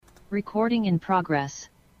Recording in progress.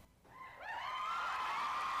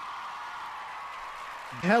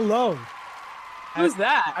 Hello. Who's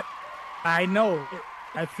that? I know.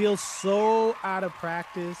 I feel so out of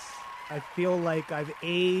practice. I feel like I've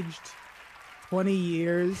aged 20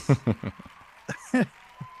 years.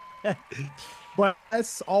 But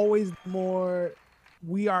that's always more.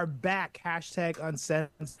 We are back. Hashtag uncensored.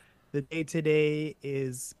 The day today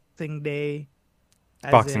is Boxing Day.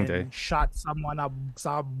 As Boxing in, Day. shot someone up,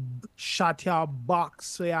 shot your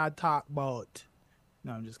box. Yeah, talk about.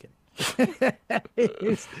 No, I'm just kidding.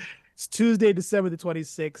 It's Tuesday, December the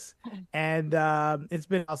 26th, and it's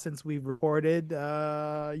been a while since we've recorded.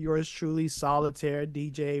 Yours truly, Solitaire,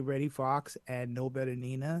 DJ, Reddy Fox, and No Better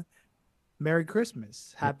Nina. Merry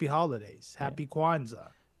Christmas, Happy Holidays, Happy Kwanzaa.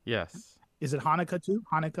 Yes. Is it Hanukkah too?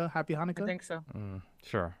 Hanukkah, Happy Hanukkah. I think so.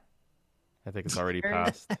 Sure. I think it's already Merry-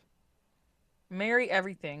 passed. Merry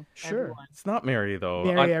everything. Sure. Everyone. It's not merry though.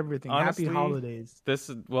 Merry everything. honestly, Happy holidays. This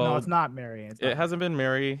is No, it's not merry. It's It not. hasn't been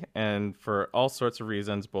merry, and for all sorts of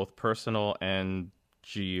reasons, both personal and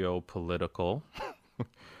geopolitical,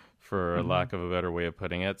 for lack of a better way of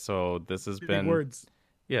putting it. So this has Big been words.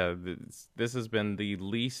 yeah, this has been the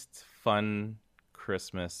least fun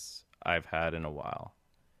Christmas I've had in a while,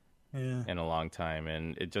 Yeah. in a long time,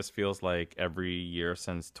 and it just feels like every year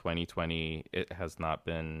since 2020, it has not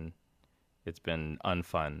been. It's been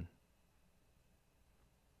unfun.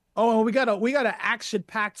 Oh, we got an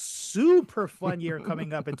action-packed, super fun year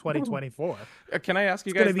coming up in 2024. Can I ask you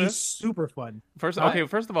It's guys gonna be this? super fun. First, What? okay.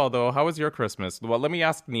 First of all, though, how was your Christmas? Well, let me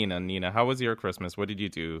ask Nina. Nina, how was your Christmas? What did you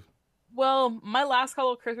do? Well, my last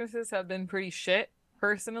couple of Christmases have been pretty shit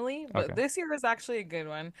personally, but Okay. this year was actually a good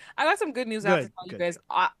one. I got some good news I have to Good, tell you good.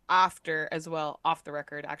 guys after as well, off the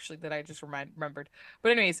record, actually, that I just remembered.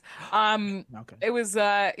 But anyways, Okay, it was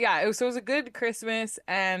it was a good Christmas,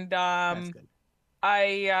 and that's good.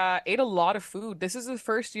 I ate a lot of food. This is the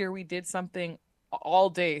first year we did something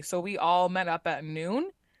all day. So we all met up at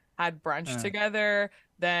noon, had brunch Uh. together,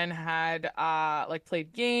 then had like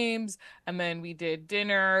played games, and then we did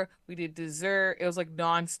dinner, we did dessert. It was like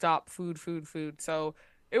nonstop food, food, food. So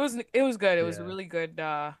it was good. It was a Yeah. really good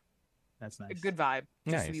That's a nice. good vibe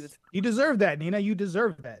just to be Nice. with. You deserve that, Nina. You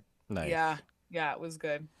deserve that. Nice. Yeah, it was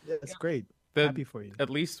good. That's great. The- Happy for you. At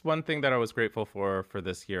least one thing that I was grateful for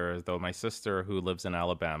this year is though my sister who lives in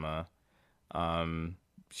Alabama,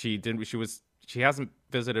 she hasn't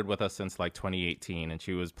visited with us since like 2018, and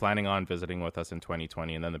she was planning on visiting with us in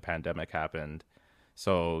 2020, and then the pandemic happened.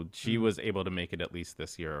 So she was able to make it at least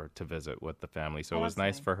this year to visit with the family. So Oh, it was that's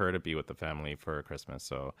nice nice. for her to be with the family for Christmas.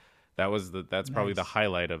 So that's probably the Nice.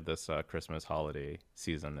 highlight of this Christmas holiday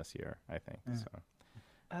season this year, I think. Yeah. So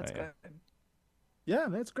That's yeah. good. Yeah,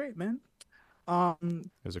 that's great, man. it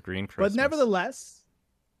was a green Christmas. But nevertheless,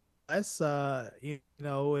 it's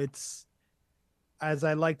as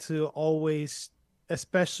I like to always,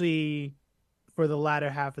 especially for the latter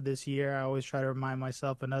half of this year, I always try to remind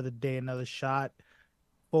myself another day, another shot.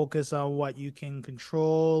 Focus on what you can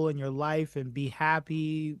control in your life and be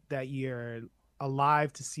happy that you're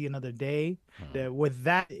alive to see another day. That with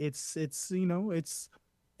that, it's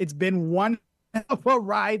been one of a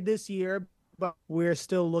ride this year, but we're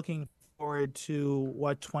still looking forward to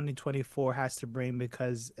what 2024 has to bring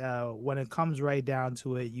because when it comes right down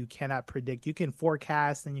to it, you cannot predict. You can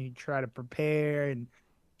forecast and you try to prepare and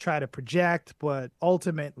try to project, but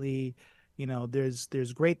ultimately,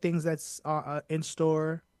 there's great things that's in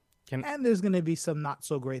store, Can- and there's going to be some not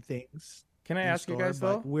so great things. Can I in ask you store, guys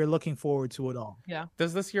but though? we're looking forward to it all.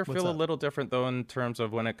 Does this year What's feel a up? little different though in terms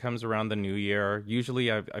of when it comes around the new year?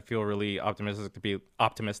 Usually I feel really optimistic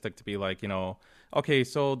to be like, okay,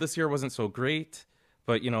 so this year wasn't so great,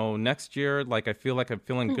 but next year, like I feel like I'm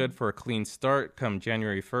feeling good for a clean start come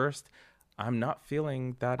January 1st. I'm not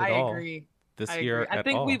feeling that at I all agree. this I year agree. I at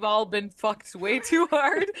think all. we've all been fucked way too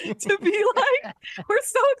hard to be like, we're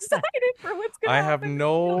so excited for what's gonna I have happen.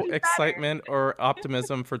 no It's gonna be better. excitement or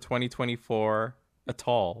optimism for 2024 at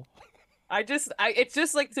all. It's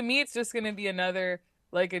just like to me, it's just gonna be another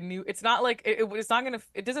like a new. It's not like it's not gonna.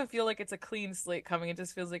 It doesn't feel like it's a clean slate coming. It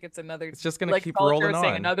just feels like it's another. It's just gonna like keep Solitaire rolling was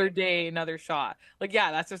saying, on. another day, another shot. Like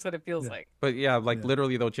yeah, that's just what it feels Yeah. like. But yeah, like Yeah.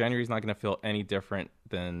 literally though, January's not going to feel any different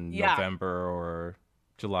than Yeah. November or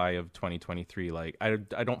July of 2023. Like I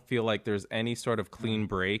don't feel like there's any sort of clean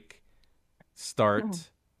break start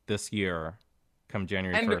this year come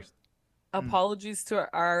January And 1st. Apologies to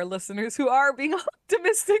our listeners who are being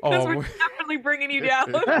optimistic because Oh, we're we- definitely bringing you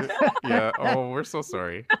down. Yeah. Oh, we're so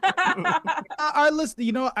sorry. Our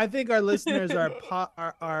I think our listeners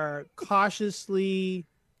are cautiously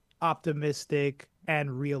optimistic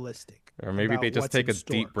and realistic. Or maybe they about just what's take in a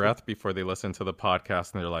store. deep breath before they listen to the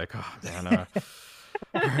podcast and they're like, oh, man, all right,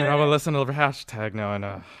 I'm going to listen to the hashtag now and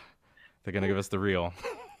they're going to give us the real.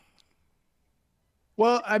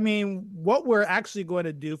 Well, I mean, what we're actually going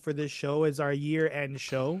to do for this show is our year-end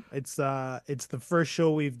show. It's the first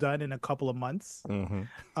show we've done in a couple of months.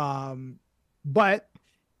 Mm-hmm. But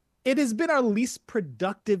it has been our least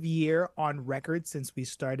productive year on record since we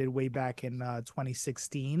started way back in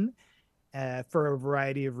 2016, for a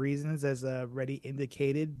variety of reasons, as already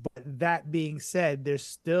indicated. But that being said, there's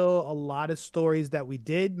still a lot of stories that we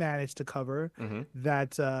did manage to cover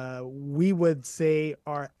that we would say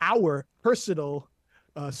are our personal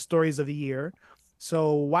stories of the year.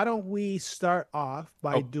 So why don't we start off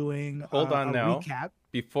by doing hold on a now. recap?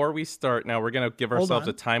 Before we start, now we're going to give ourselves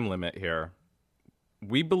a time limit here.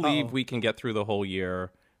 We believe we can get through the whole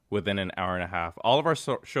year within an hour and a half. All of our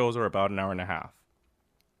shows are about an hour and a half.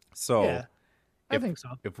 So Yeah, I think so.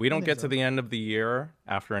 If we don't get to the end of the year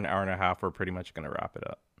after an hour and a half, we're pretty much going to wrap it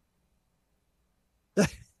up.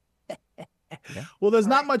 Yeah. Well, there's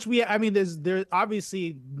not much I mean, there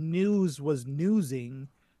obviously news was newsing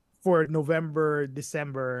for November,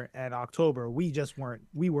 December, and October. We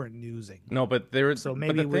weren't newsing. No, but so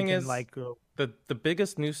maybe we can the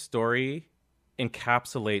biggest news story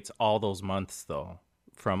encapsulates all those months though,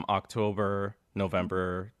 from October,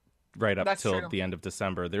 November, right up till the end of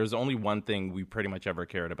December. There's only one thing we pretty much ever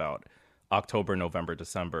cared about: October, November,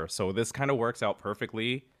 December. So this kind of works out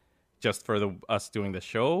perfectly just for us doing the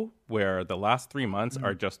show, where the last 3 months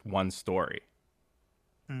are just one story.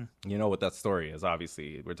 You know what that story is.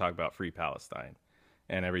 Obviously, we're talking about Free Palestine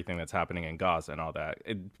and everything that's happening in Gaza and all that.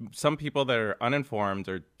 Some people that are uninformed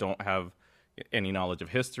or don't have any knowledge of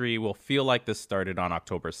history will feel like this started on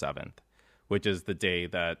October 7th, which is the day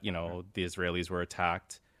that, you know, the Israelis were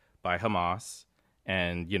attacked by Hamas,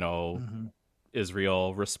 and, you know,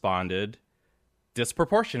 Israel responded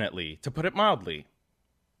disproportionately, to put it mildly,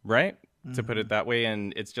 right? To put it that way.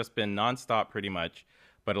 And it's just been nonstop pretty much.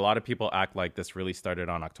 But a lot of people act like this really started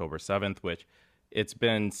on October 7th, which it's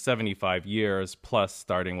been 75 years plus,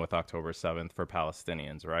 starting with October 7th for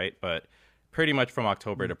Palestinians, right? But pretty much from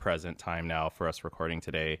October to present time now for us recording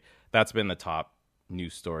today, that's been the top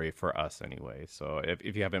news story for us anyway. So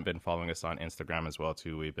if you haven't been following us on Instagram as well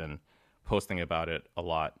too, we've been posting about it a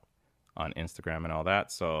lot on Instagram and all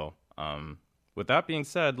that. So with that being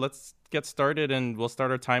said, let's get started, and we'll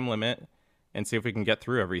start our time limit and see if we can get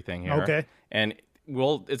through everything here. Okay. And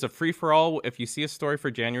it's a free-for-all. If you see a story for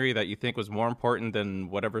January that you think was more important than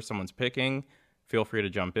whatever someone's picking, feel free to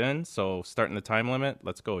jump in. So starting the time limit,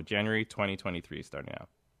 let's go. January 2023 starting out.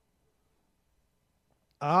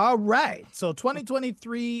 All right. So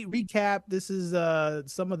 2023 recap. This is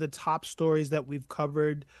some of the top stories that we've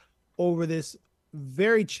covered over this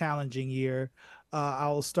very challenging year.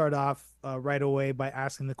 I'll start off right away by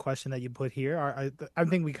asking the question that you put here. I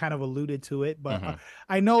think we kind of alluded to it, but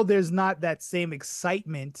I know there's not that same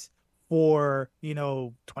excitement for,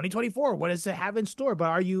 2024. What does it have in store? But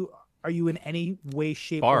are you in any way,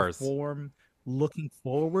 shape, or form looking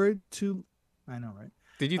forward to? I know, right?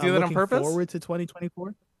 Did you do that on purpose? Forward to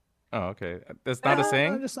 2024. Oh, okay. That's not a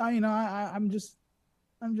saying. I'm just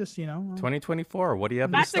 2024. What do you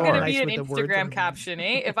have in That's store? going to be an Instagram caption,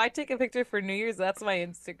 eh? If I take a picture for New Year's, that's my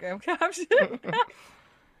Instagram caption.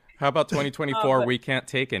 How about 2024? We can't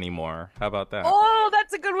take anymore. How about that? Oh,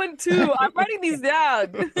 that's a good one too. I'm writing these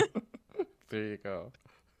down. There you go.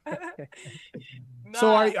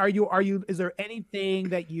 So are you is there anything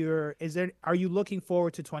that are you looking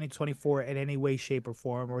forward to 2024 in any way, shape, or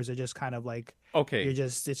form, or is it just kind of like, okay,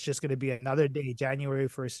 it's just going to be another day? January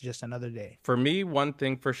 1st is just another day. For me, one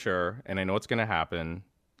thing for sure, and I know it's going to happen,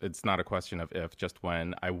 it's not a question of if, just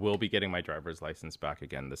when. I will be getting my driver's license back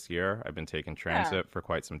again this year. I've been taking transit for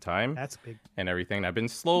quite some time. That's big. And everything. I've been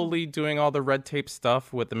slowly doing all the red tape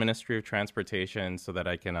stuff with the Ministry of Transportation so that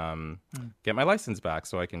I can get my license back,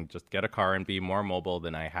 so I can just get a car and be more mobile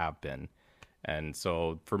than I have been. And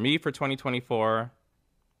so for me, for 2024,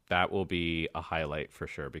 that will be a highlight for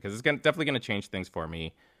sure, because it's definitely going to change things for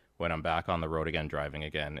me when I'm back on the road again, driving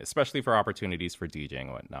again, especially for opportunities for DJing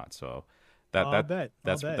and whatnot. So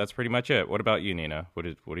that's pretty much it. What about you, Nina? What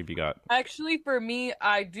have you got? Actually, for me,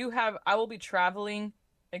 I will be traveling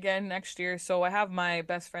again next year. So I have my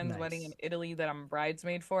best friend's wedding in Italy that I'm a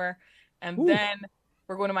bridesmaid for. And then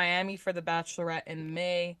we're going to Miami for the bachelorette in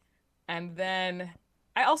May. And then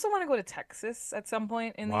I also want to go to Texas at some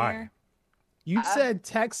point in the year. You said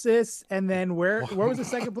Texas, and then where was the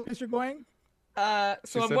second place you're going?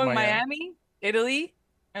 So I'm going to Miami, Italy.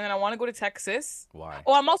 And then I want to go to Texas. Why?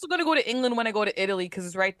 Oh, I'm also going to go to England when I go to Italy, because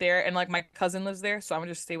it's right there. And like my cousin lives there. So I'm going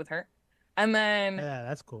to just stay with her. And then Yeah,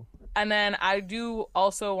 that's cool. I do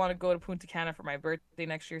also want to go to Punta Cana for my birthday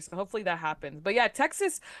next year. So hopefully that happens. But yeah,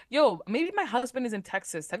 Texas, yo, maybe my husband is in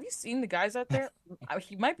Texas. Have you seen the guys out there?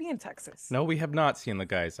 He might be in Texas. No, we have not seen the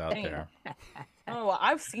guys out Dang. there. Oh, well,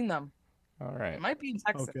 I've seen them. All It right. might be in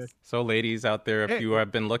Texas. Okay. So, ladies out there, if Hey. you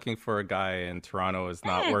have been looking for a guy and Toronto is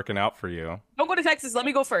not working out for you, Don't go to Texas. Let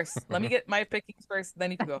me go first. Let me get my pickings first, then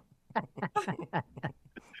you can go.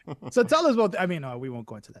 So tell us about. I mean, no, we won't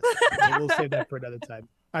go into that. We'll save that for another time.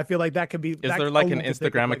 I feel like that could be. is that there like an alone could take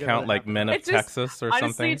up, Instagram like, account another like half Men hour. of It's just- Texas or Honestly,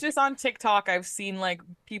 something? just on TikTok, I've seen like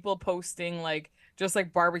people posting like just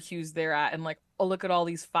like barbecues they're at and like, oh, look at all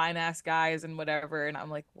these fine ass guys and whatever. And I'm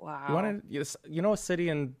like, wow. You want to, you know, a city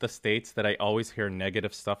in the States that I always hear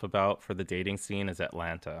negative stuff about for the dating scene is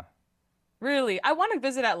Atlanta. Really? I want to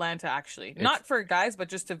visit Atlanta actually. Not for guys, but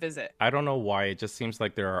just to visit. I don't know why. It just seems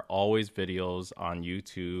like there are always videos on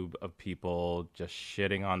YouTube of people just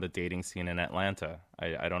shitting on the dating scene in Atlanta.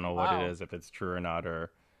 I don't know what Wow. it is, if it's true or not,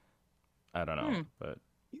 or I don't know. But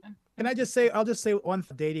Can I just say? I'll just say one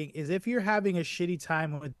for dating is if you're having a shitty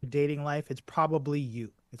time with your dating life, it's probably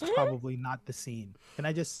you. It's probably not the scene. Can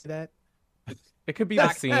I just say that? it could be the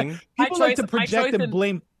scene. My People like to choice- my project choice and in-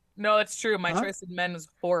 blame. No, it's true. My Huh? choice in men was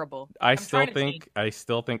horrible. I I'm still trying to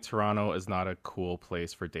change. think Toronto is not a cool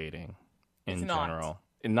place for dating in It's not. general.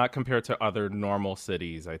 And not compared to other normal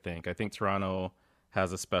cities, I think. I think Toronto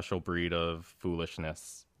has a special breed of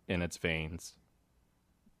foolishness in its veins.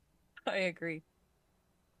 I agree.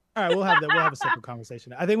 All right, we'll have that. We'll have a separate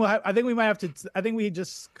conversation. I think we'll have. I think we might have to. I think we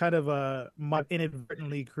just kind of might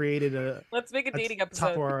inadvertently created a Let's make a dating top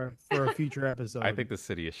episode. for a future episode. I think the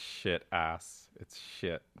city is shit ass. It's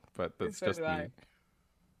shit, but that's So just do me.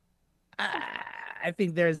 I. I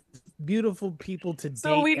think there's beautiful people to date.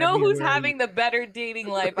 So we know who's everywhere. having the better dating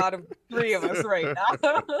life out of three of us right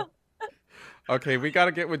now. Okay, we got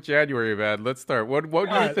to get with January, man. Let's start. What do you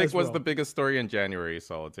Alright, think let's was roll. the biggest story in January,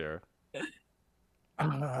 Solitaire?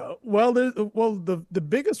 The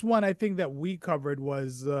biggest one I think that we covered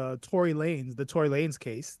was the Tory Lanez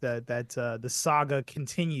case that the saga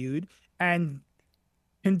continued and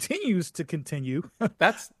continues to continue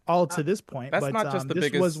That's all to this point. that's But not just the this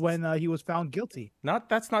was biggest- when he was found guilty.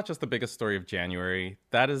 that's not just the biggest story of January.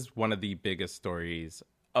 That is one of the biggest stories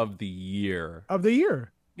of the year. Of the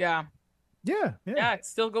year. Yeah. Yeah. Yeah, it's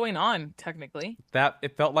still going on, technically. That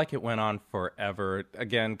it felt like it went on forever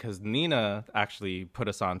again because Nina actually put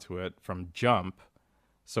us onto it from Jump,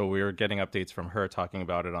 so we were getting updates from her talking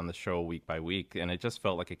about it on the show week by week, and it just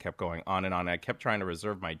felt like it kept going on and on. I kept trying to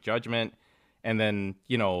reserve my judgment, and then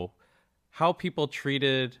how people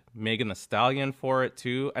treated Megan Thee Stallion for it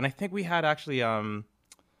too, and I think we had actually I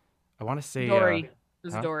want to say Dory. It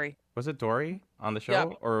was huh? Dory. Was it Dory on the show, Yeah.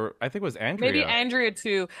 or I think it was Andrea? Maybe Andrea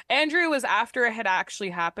too. Andrea was after it had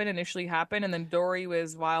initially happened, and then Dory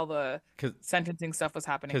was while the 'Cause- sentencing stuff was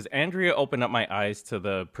happening. Because Andrea opened up my eyes to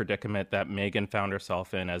the predicament that Megan found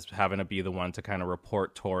herself in as having to be the one to kind of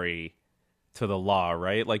report Tory to the law,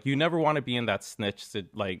 right? Like, you never want to be in that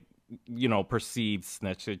perceived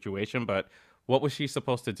snitch situation, but what was she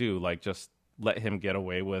supposed to do? Like, just let him get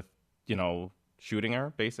away with, shooting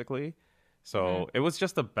her, basically? So it was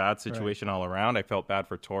just a bad situation all around. I felt bad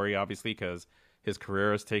for Tory, obviously, because his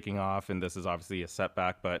career is taking off, and this is obviously a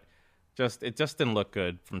setback, but it just didn't look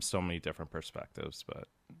good from so many different perspectives. But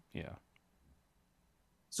yeah.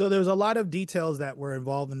 So there's a lot of details that were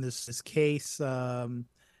involved in this case.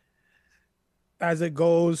 As it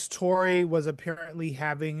goes, Tory was apparently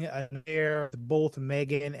having an affair with both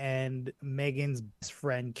Megan and Megan's best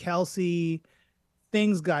friend Kelsey.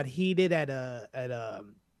 Things got heated at a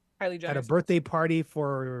Kylie Jenner. birthday party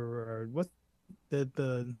for what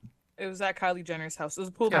the It was at Kylie Jenner's house. It was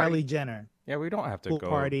a pool party. Kylie Jenner. Yeah, we don't have to Pool go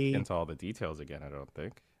party. into all the details again, I don't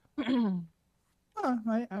think.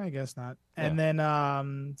 I guess not. And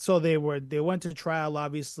then so they went to trial.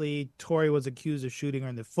 Obviously, Tory was accused of shooting her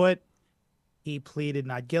in the foot. He pleaded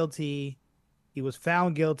not guilty. He was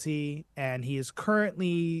found guilty, and he is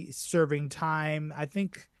currently serving time. I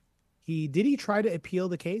think he try to appeal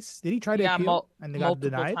the case? Did he try to appeal and they got multiple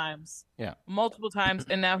denied? times. Yeah. Multiple times,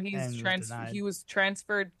 and now And was denied. he was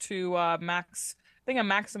transferred to a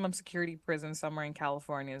maximum security prison somewhere in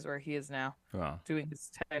California is where he is now Wow. doing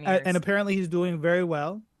his 10 years. And apparently he's doing very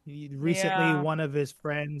well. Recently, Yeah. one of his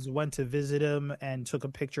friends went to visit him and took a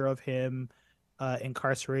picture of him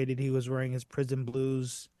incarcerated. He was wearing his prison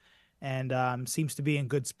blues and seems to be in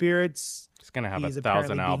good spirits. He's gonna have He's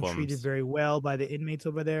 1,000 apparently being treated albums. very well by the inmates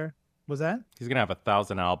over there. Was that? He's gonna have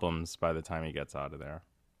 1,000 albums by the time he gets out of there.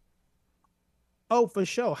 Oh, for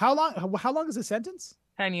sure. How long is the sentence?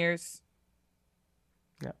 10 years.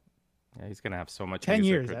 Yeah, he's gonna have so much 10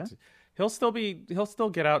 music. years, huh? He'll still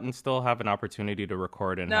get out and still have an opportunity to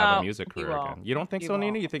record and have a No, music he career won't. again. You don't think He so,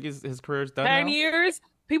 Nina? won't. You think his career's done 10 now? years?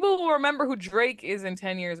 People will remember who Drake is in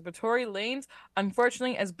 10 years. But Tory Lanez,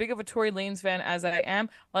 unfortunately, as big of a Tory Lanez fan as I am,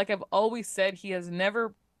 like I've always said, he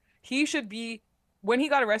should be, when he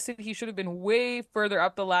got arrested, he should have been way further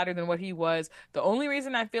up the ladder than what he was. The only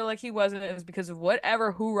reason I feel like he wasn't is because of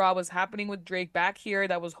whatever hoorah was happening with Drake back here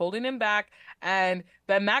that was holding him back. And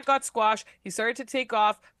then that got squashed. He started to take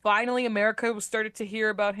off. Finally, America started to hear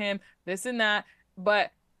about him, this and that.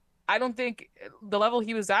 But I don't think the level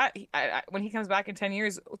he was at when he comes back in 10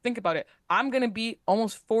 years, think about it. I'm going to be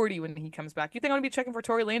almost 40 when he comes back. You think I'm going to be checking for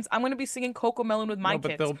Tory Lanez? I'm going to be singing Coco Melon with my No,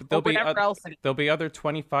 but kids or whatever else. there'll be other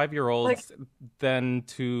Like, 25-year-olds then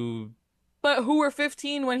to but who were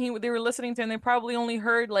 15 when they were listening to him? They probably only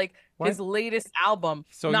heard like his What? latest album,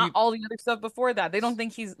 So not you all the other stuff before that. They don't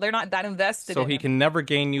think they're not that invested so in he him. can never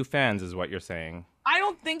gain new fans is what you're saying. I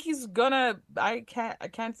don't think he's gonna. I can't.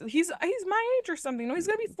 He's my age or something. No, he's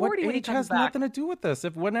gonna be What 40 when he age comes has back. nothing to do with this.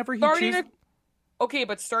 If whenever he Starting chooses, Okay,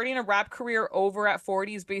 but starting a rap career over at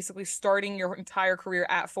 40 is basically starting your entire career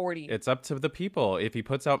at 40. it's up to the people. If he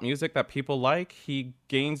puts out music that people like, he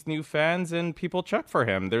gains new fans and people check for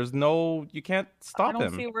him. You can't I stop don't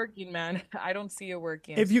him. see it working, man. I don't see it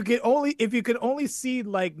working. If you could only see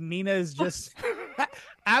like Nina's just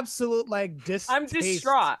absolute like I'm distaste.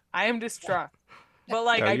 distraught. I am distraught. But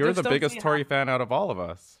like, Yeah, I you're just the don't biggest see it Tory fan out of all of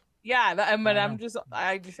us. Yeah, but I I'm know. just,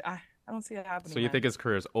 I don't see it happening. So you man. think his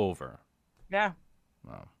career's over? Yeah.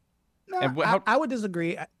 Wow. No, And I would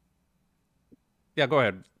disagree. Yeah, go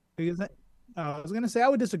ahead. I was gonna say I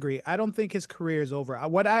would disagree. I don't think his career is over.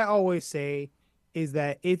 What I always say is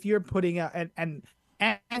that if you're putting out and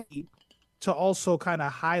to also kind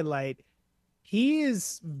of highlight, he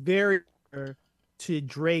is very similar to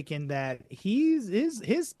Drake in that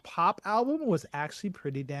his pop album was actually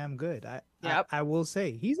pretty damn good. Yep. I will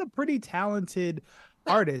say he's a pretty talented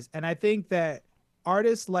artist, and I think that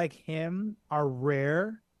artists like him are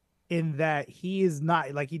rare in that he is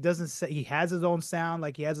not like he doesn't say he has his own sound,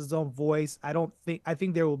 like he has his own voice. I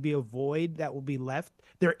think there will be a void that will be left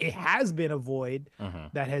there. It has been a void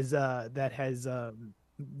Mhm.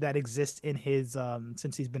 that exists in his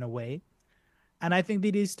since he's been away. And I think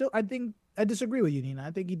that he's still I disagree with you, Nina.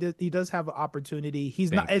 I think he does have an opportunity.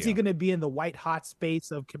 He's not Thank is he you. going to be in the white hot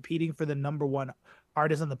space of competing for the number one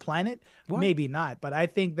artist on the planet? What? Maybe not, but I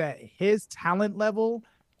think that his talent level,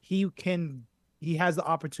 he has the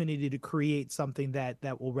opportunity to create something that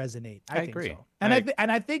will resonate. I think agree. so. And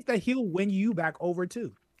I think that he'll win you back over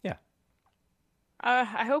too. I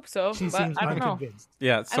hope so, She but seems I don't know. unconvinced.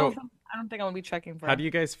 Yeah. I So don't think I'm gonna be checking for how him. do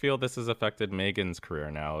you guys feel this has affected Megan's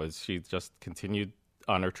career now? Is she just continued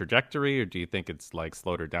on her trajectory, or do you think it's like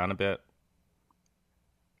slowed her down a bit?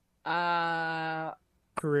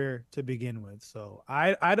 Career to begin with. So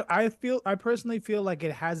I personally feel like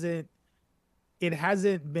it hasn't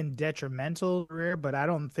been detrimental career, but I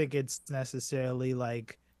don't think it's necessarily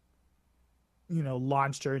like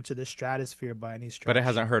launched her into the stratosphere by any stretch. But it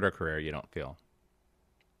hasn't hurt her career, you don't feel?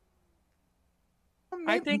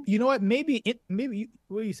 I think- you know what, maybe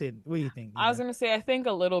what do you say? What do you think? I was Nina? gonna say I think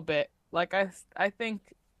a little bit. Like I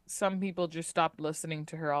think some people just stopped listening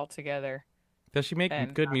to her altogether. Does she make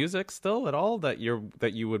And, good music still at all that you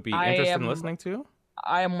would be I interested in am- listening to?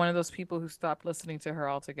 I am one of those people who stopped listening to her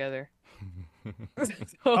altogether.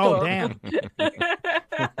 Oh, damn.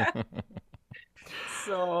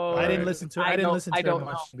 So I didn't listen to her I don't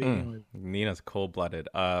much know. to begin with. Nina's cold-blooded.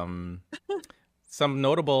 Some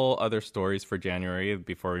notable other stories for January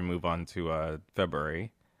before we move on to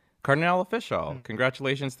February. Cardinal official.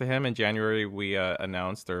 Congratulations to him. In January, we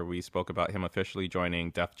announced or we spoke about him officially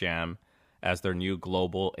joining Def Jam as their new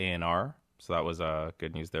global A&R. So that was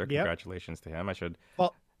good news there. Yep. Congratulations to him. I should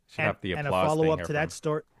Well, have the and a applause follow thing up here to from- that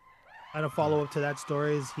story. And a follow up to that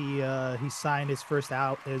story is he signed his first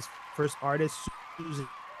artist, Susan,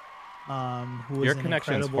 who was Your an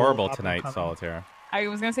connection's incredible horrible up and tonight, coming- Solitaire. I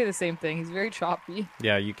was gonna say the same thing. He's very choppy.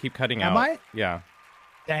 Yeah, you keep cutting Am out. I? Yeah.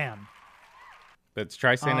 Damn. Let's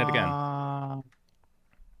try saying it again. I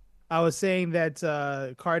was saying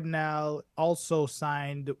that Cardinal also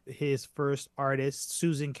signed his first artist,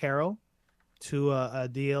 Susan Carroll, to a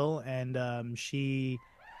deal, and she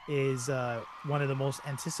is one of the most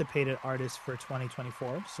anticipated artists for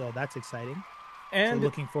 2024. So that's exciting. And So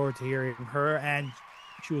looking forward to hearing from her. And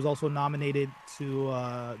she was also nominated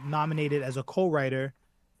as a co-writer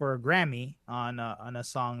for a Grammy on a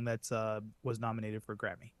song that was nominated for a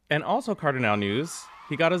Grammy. also Cardinal news.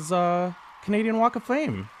 He got his Canadian Walk of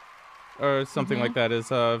Fame or something like that is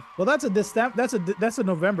Well, that's a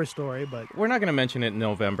November story, but we're not going to mention it in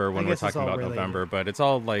November when we're guess it's talking all about related. November, but it's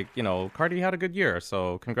all like, you know, Cardi had a good year,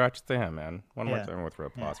 so congrats to him, man. One more Yeah. time with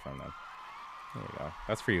applause from them. There you go.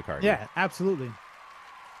 That's for you, Cardi. yeah, absolutely.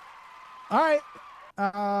 All right.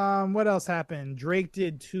 What else happened? Drake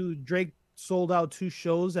sold out 2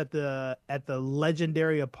 shows at the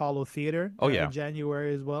legendary Apollo Theater. Oh, yeah. In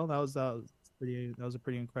January as well. That was a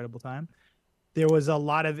pretty incredible time. There was a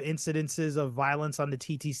lot of incidences of violence on the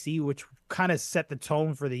TTC, which kind of set the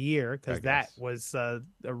tone for the year because that guess. was a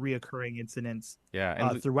reoccurring incident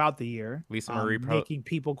Yeah, and throughout the year. Lisa Marie making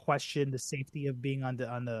people question the safety of being on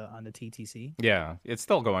the TTC. yeah, it's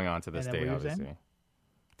still going on to this And then day, what you were saying? obviously.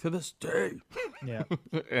 To this day. Yeah.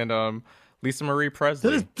 And Lisa Marie To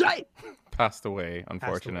Presley this day. passed away,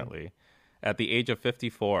 unfortunately, at the age of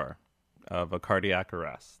 54 of a cardiac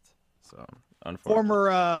arrest. So,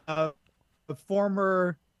 unfortunately.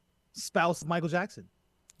 Former spouse of Michael Jackson.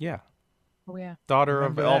 Yeah. Oh yeah. Daughter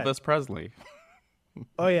Remember of that. Elvis Presley.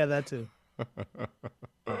 Oh yeah, that too.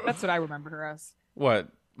 That's what I remember her as. What?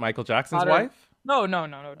 Michael Jackson's Daughter- wife? No.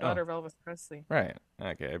 Daughter of Elvis Presley. Right.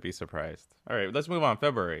 Okay, I'd be surprised. All right, let's move on.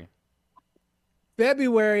 February.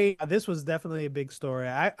 February, this was definitely a big story.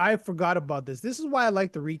 I forgot about this. This is why I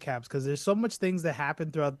like the recaps, because there's so much things that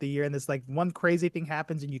happen throughout the year, and it's like one crazy thing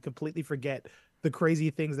happens and you completely forget the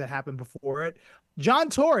crazy things that happened before it. John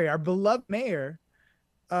Tory, our beloved mayor,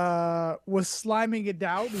 was sliming it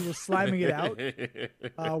out. He was sliming it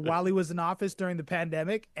out while he was in office during the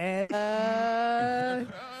pandemic, and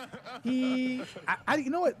you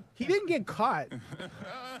know what? He didn't get caught.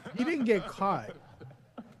 He didn't get caught,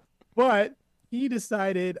 but he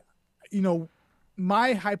decided, you know,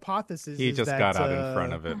 my hypothesis He is just that, got out in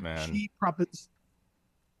front of it, man.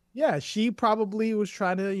 she probably was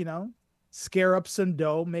trying to, you know, scare up some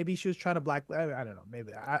dough. Maybe she was trying to I don't know.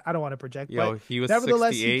 Maybe I don't want to project. Yo, but he was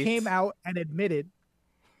nevertheless, 68. he came out and admitted.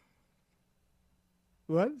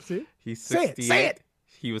 What? See? He's Say 68. it. Say it.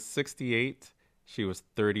 He was 68. She was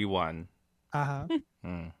 31. Uh-huh.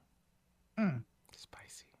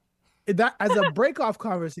 Spicy. That as a break-off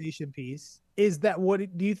conversation piece, is that what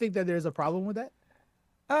do you think that there's a problem with that?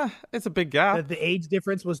 It's a big gap. That the age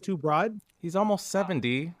difference was too broad? He's almost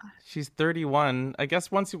 70. She's 31. I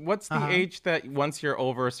guess what's the age that once you're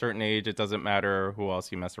over a certain age, it doesn't matter who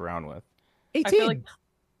else you mess around with? 18. I feel like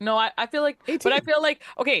I feel like 18. but I feel like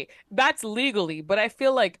okay, that's legally, but I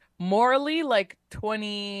feel like morally like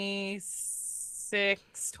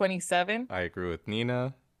 26, 27. I agree with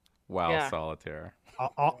Nina. Wow, Yeah. solitaire.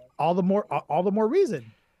 all the more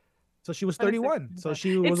reason. So she was 31. So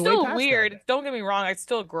she was It's way still past weird. that. Don't get me wrong, it's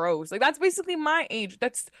still gross. Like that's basically my age.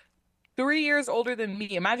 That's 3 years older than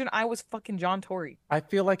me. Imagine I was fucking John Tory. I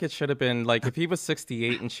feel like it should have been like if he was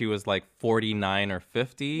 68 and she was like 49 or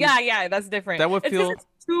 50. Yeah, that's different. That would It's 'cause feel- it's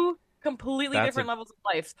two completely That's different levels of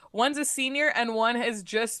life. One's a senior and one has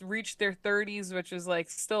just reached their 30s, which is like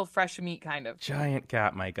still fresh meat kind of. Giant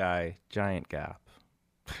gap, my guy. Giant gap.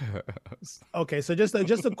 Okay, so just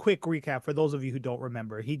a quick recap for those of you who don't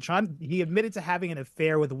remember. He admitted to having an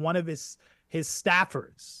affair with one of his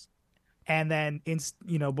staffers. And then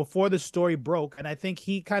before the story broke, and I think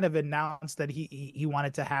he kind of announced that he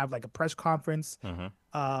wanted to have like a press conference.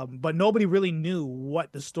 But nobody really knew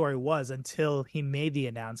what the story was until he made the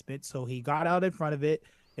announcement. So he got out in front of it,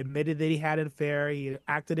 admitted that he had an affair, he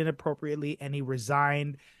acted inappropriately, and he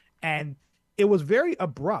resigned. And it was very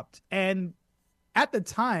abrupt. And at the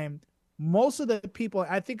time, most of the people,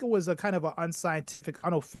 I think it was a kind of an unscientific,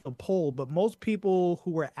 unofficial poll, but most people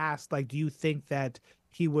who were asked, like, do you think that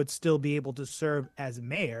he would still be able to serve as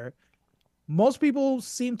mayor? Most people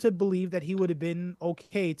seem to believe that he would have been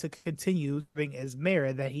okay to continue serving as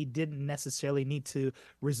mayor, that he didn't necessarily need to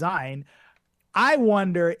resign. I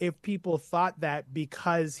wonder if people thought that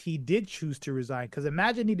because he did choose to resign. Because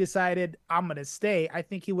imagine he decided, I'm going to stay. I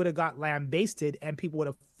think he would have got lambasted and people would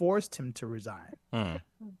have forced him to resign.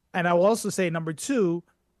 And I will also say, number two,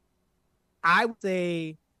 I would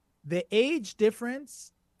say the age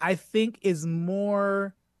difference, I think, is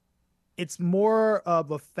more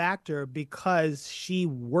of a factor because she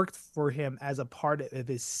worked for him as a part of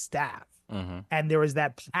his staff. And there was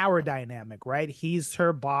that power dynamic, right? He's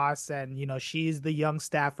her boss and, she's the young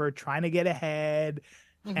staffer trying to get ahead.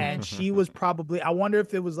 And she was probably, I wonder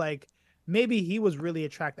if it was like, maybe he was really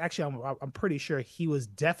attracted. Actually, I'm pretty sure he was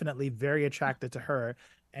definitely very attracted to her.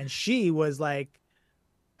 And she was like,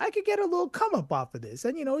 I could get a little come up off of this.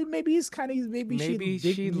 And, maybe he's maybe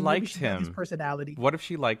she liked him. His personality. What if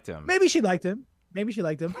she liked him? Maybe she liked him.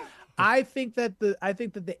 I think that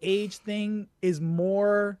the age thing is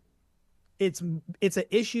more it's an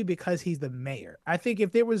issue because he's the mayor. I think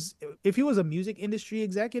if he was a music industry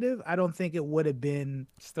executive, I don't think it would have been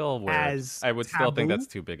Still weird. as I would still think taboo. that's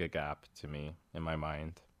too big a gap to me in my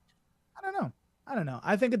mind. I don't know. I don't know.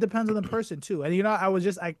 I think it depends on the person too. And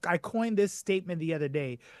I coined this statement the other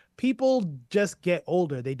day. People just get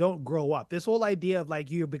older. They don't grow up. This whole idea of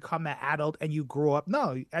like you become an adult and you grow up.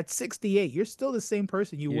 No, at 68, you're still the same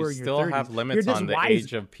person you You were in your still 30s. have You're limits just on the wise.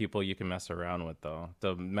 age of people you can mess around with, though.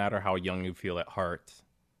 No matter how young you feel at heart.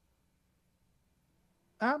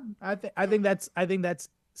 I think that's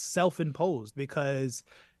self-imposed because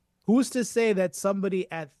who's to say that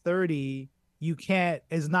somebody at 30 you can't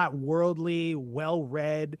is not worldly,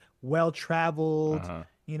 well-read, well-traveled,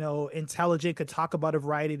 Uh-huh. intelligent, could talk about a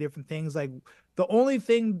variety of different things. Like the only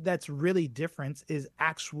thing that's really different is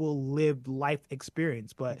actual lived life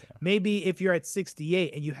experience. But maybe if you're at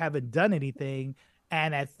 68 and you haven't done anything,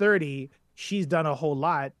 and at 30 she's done a whole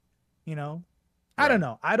lot, you know, I don't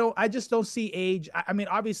Right. know. I just don't see age. I mean,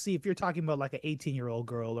 obviously, if you're talking about like an 18-year-old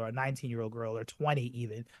girl or a 19-year-old girl or 20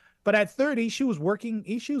 even, but at 30, she was working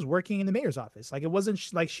in the mayor's office. Like it wasn't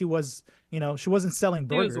like she wasn't selling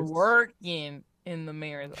He was burgers. working in the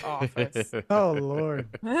mayor's office. Oh Lord.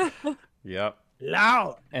 Yep.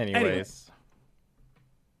 Loud. Anyway, Anyways,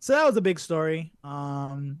 so that was a big story.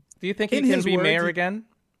 do you think he In can his be words, mayor again?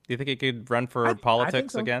 Do you think he could run for I think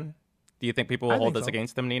politics so. again? Do you think people will I hold think this so.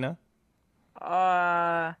 against him, Nina?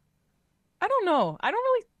 I don't know. I don't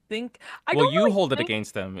really think. I Well, don't you really hold it think.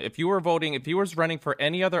 against him. If you were voting, if you was running for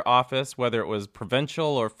any other office, whether it was provincial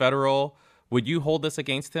or federal, would you hold this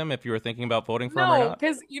against him if you were thinking about voting for him or No, not?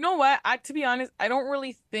 because you know what? To be honest, I don't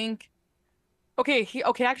really think. Okay.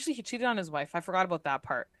 Actually, he cheated on his wife. I forgot about that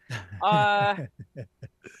part. Uh,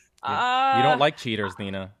 Yeah. You don't uh, like cheaters,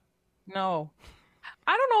 Nina. no.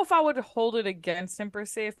 I don't know if I would hold it against him per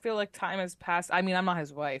se. I feel like time has passed. I mean, I'm not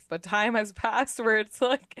his wife, but time has passed where it's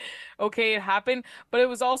like, okay, it happened. But it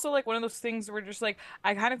was also like one of those things where just like,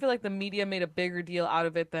 I kind of feel like the media made a bigger deal out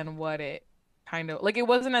of it than what it kind of like. It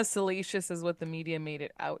wasn't as salacious as what the media made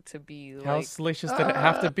it out to be. How Like, salacious did it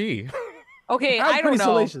have to be? okay, That was I don't pretty know.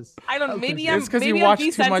 salacious. I That don't. was pretty Maybe It's I'm. salacious. because you Maybe I'm watch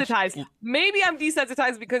too much. desensitized. Maybe I'm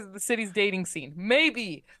desensitized because of the city's dating scene.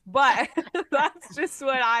 Maybe, but that's just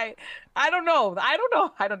what I. I don't know. I don't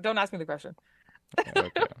know. I don't. Don't ask me the question. Okay.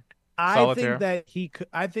 I think Solitaire. that he could.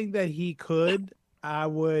 I think that he could. I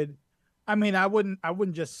would. I mean, I wouldn't. I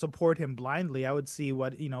wouldn't just support him blindly. I would see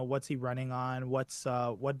what's he running on. What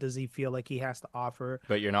does he feel like he has to offer?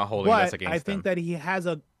 But you're not holding this But I against think him. that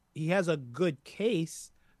he has a good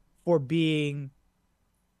case for being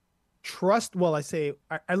well, I say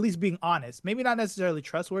at least being honest, maybe not necessarily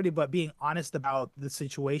trustworthy, but being honest about the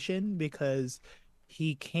situation because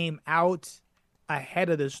he came out ahead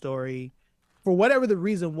of the story for whatever the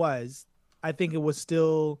reason was. I think it was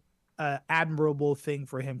still an admirable thing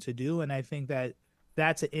for him to do, and I think that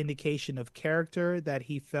that's an indication of character that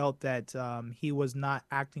he felt that he was not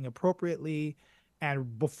acting appropriately,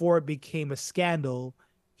 and before it became a scandal,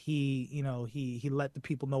 he let the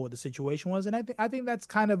people know what the situation was, and I think that's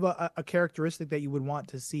kind of a characteristic that you would want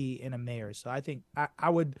to see in a mayor. So I think I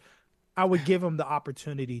would give him the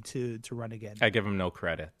opportunity to run again. I give him no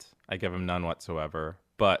credit. I give him none whatsoever.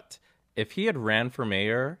 But if he had ran for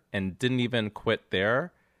mayor and didn't even quit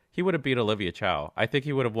there, he would have beat Olivia Chow. I think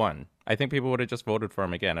he would have won. I think people would have just voted for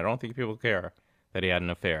him again. I don't think people care that he had an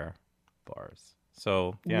affair. Bars.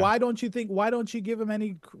 So yeah. Why don't you give him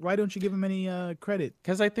any credit?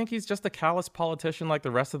 Because I think he's just a callous politician like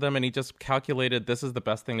the rest of them, and he just calculated this is the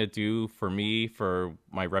best thing to do for me, for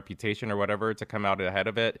my reputation or whatever, to come out ahead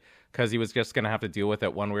of it, because he was just going to have to deal with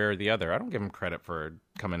it one way or the other. I don't give him credit for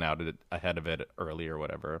coming out ahead of it early or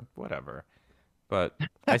whatever. But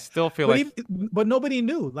I still feel But, like but nobody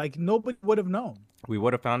knew. Like nobody would have known. we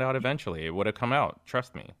would have found out eventually. It would have come out.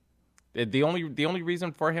 Trust me. The only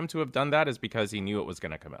reason for him to have done that is because he knew it was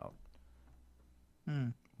going to come out.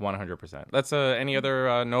 100%. That's any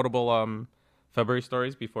other notable February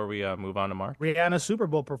stories before we move on to March? Rihanna Super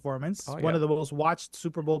Bowl performance, Oh, one yeah. of the most watched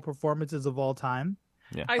Super Bowl performances of all time.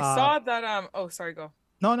 I saw that. Oh, sorry. Go.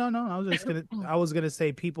 No. I was gonna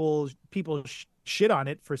say people shit on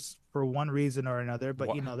it for one reason or another, but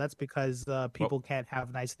What? that's because people can't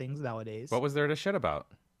have nice things nowadays. What was there to shit about?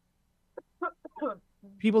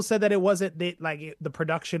 People said that it wasn't the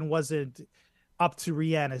production wasn't up to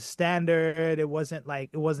Rihanna's standard. It wasn't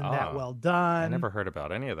that Ah, well done. I never heard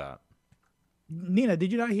about any of that. Nina,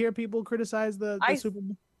 did you not hear people criticize the I Super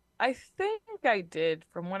Bowl? I think I did,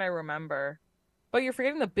 from what I remember. But you're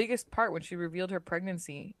forgetting the biggest part when she revealed her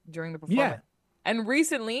pregnancy during the performance. And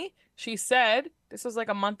recently, she said, this was like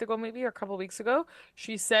a month ago, maybe, or a couple weeks ago,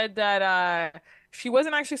 she said that she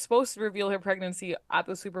wasn't actually supposed to reveal her pregnancy at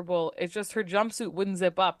the Super Bowl. It's just her jumpsuit wouldn't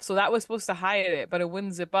zip up. So that was supposed to hide it, but it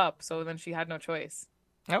wouldn't zip up. So then she had no choice.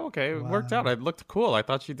 Oh, okay, it worked out. Wow. It looked cool. I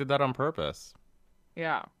thought she did that on purpose.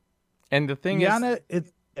 Yeah. And the thing is, Rihanna,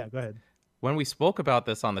 it's yeah. Go ahead. when we spoke about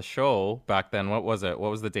this on the show back then, what was it?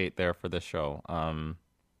 What was the date there for this show?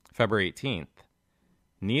 February 18th.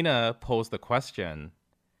 Nina posed the question,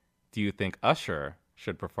 do you think Usher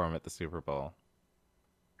should perform at the Super Bowl?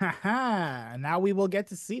 Haha. Now we will get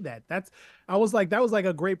to see that. I was like, that was like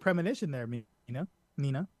a great premonition there,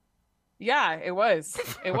 Nina. Yeah, it was.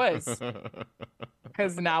 It was.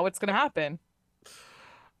 Because now it's gonna happen.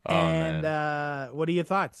 Oh, And man. what are your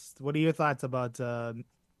thoughts? What are your thoughts about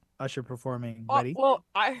Usher performing? Oh, Ready? well,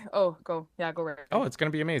 go. Yeah, go right. Oh, it's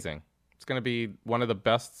going to be amazing. It's going to be one of the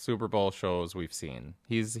best Super Bowl shows we've seen.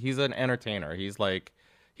 He's an entertainer. He's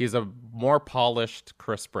a more polished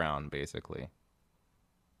Chris Brown, basically.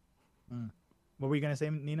 What were you gonna say,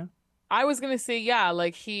 Nina? I was gonna say, yeah,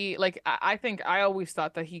 I think I always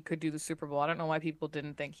thought that he could do the Super Bowl. I don't know why people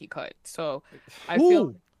didn't think he could. So I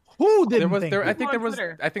feel Who There didn't was think there. I it? think on there was.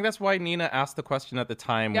 Twitter. I think that's why Nina asked the question at the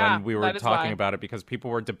time Yeah, when we were that is talking why. about it, because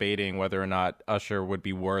people were debating whether or not Usher would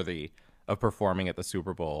be worthy of performing at the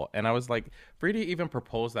Super Bowl. And I was like, for you to even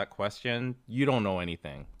propose that question, you don't know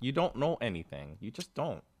anything. You don't know anything. You just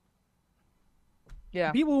don't.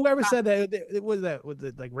 Yeah. People who ever said that it was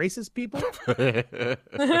it like racist people?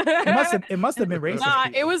 It must have been racist. Nah,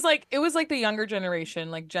 people. it was like the younger generation,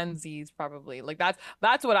 like Gen Zs probably. Like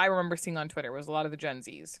that's what I remember seeing on Twitter was a lot of the Gen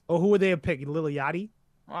Zs. Or who would they have picked? Lil Yachty?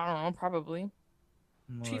 I don't know, probably.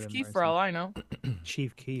 Lord Chief have Keef mercy. for all I know.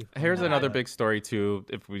 Chief Keef. Here's Oh my another God. big story too.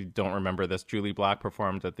 If we don't remember this, Julie Black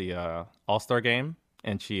performed at the All-Star game,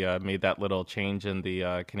 and she made that little change in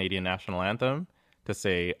the Canadian national anthem to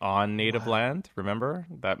say "on native land." Remember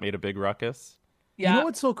that made a big ruckus. You Yeah. know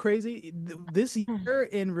what's so crazy? This year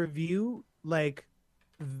in review, like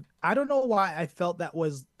I don't know why I felt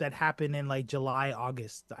that happened in like July,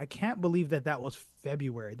 August. I can't believe that was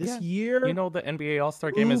February. This Yeah. year, You know, the NBA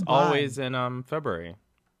All-Star game is Flew by. always in February.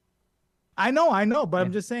 I know, but I'm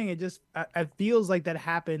Yeah. just saying it feels like that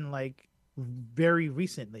happened like very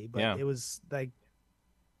recently, but Yeah. it was like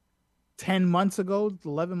 10 months ago,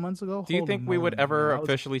 11 months ago. Do you Holy think we would moly, ever man. That was-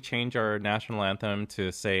 officially change our national anthem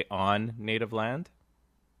to say "on native land"?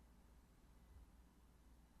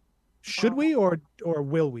 Should we or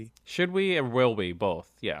will we? Should we or will we?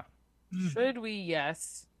 Both. Yeah. Should we?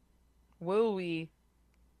 Yes. Will we?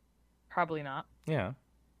 Probably not. Yeah.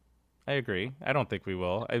 I agree. I don't think we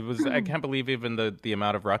will. I can't believe even the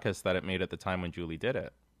amount of ruckus that it made at the time when Julie did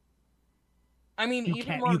it. I mean, You even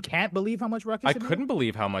can't more. you can't believe how much ruckus I it made? couldn't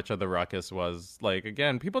believe how much of the ruckus was. Like,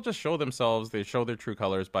 again, people just show themselves, they show their true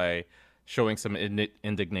colors by showing some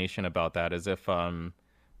indignation about that, as if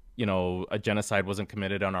you know, a genocide wasn't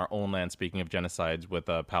committed on our own land. Speaking of genocides with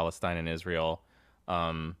Palestine and Israel,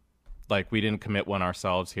 like we didn't commit one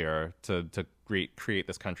ourselves here to create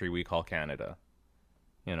this country we call Canada.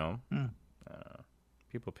 You know,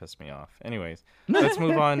 people piss me off. Anyways, let's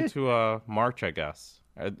move on to March, I guess.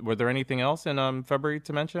 Were there anything else in February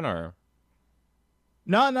to mention, or?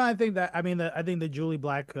 No, I think the Julie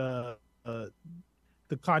Black the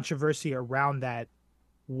controversy around that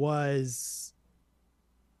was,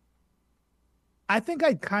 I think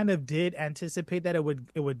I kind of did anticipate that it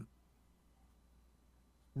would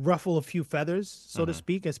ruffle a few feathers, so to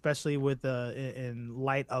speak, especially with in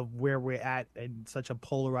light of where we're at in such a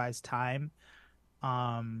polarized time.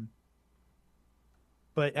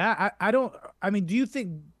 But I don't. I mean, do you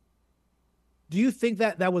think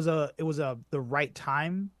that it was the right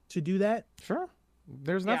time to do that? Sure.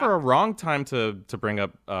 There's Yeah. never a wrong time to bring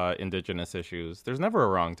up indigenous issues. There's never a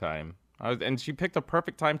wrong time. And she picked a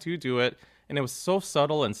perfect time to do it, and it was so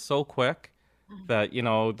subtle and so quick that, you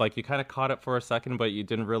know, like you kind of caught it for a second, but you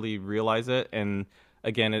didn't really realize it. And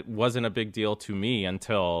again, it wasn't a big deal to me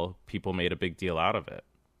until people made a big deal out of it.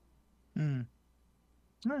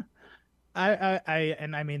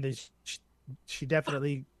 I mean, she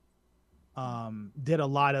definitely did a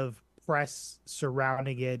lot of press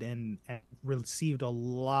surrounding it and received a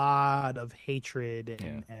lot of hatred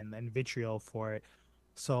and vitriol for it.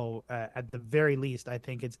 So at the very least, I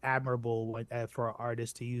think it's admirable for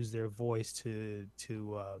artists to use their voice to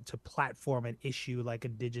platform an issue like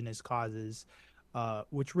indigenous causes,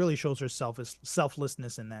 which really shows her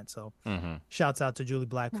selflessness in that. So shouts out to Julie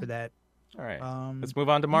Black for that. All right. Let's move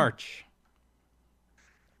on to March.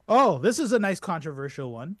 Oh, this is a nice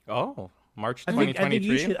controversial one. Oh, March I think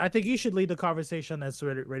 2023. I think you should lead the conversation. That's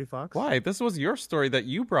ready, Fox. Why? This was your story that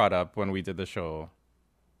you brought up when we did the show.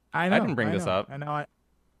 I know. didn't bring this up. I know.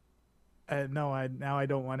 No, I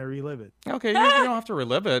don't want to relive it. Okay, you don't have to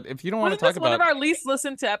relive it if you don't want to Wasn't talk this one about. of our least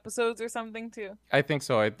listened to episodes or something too? I think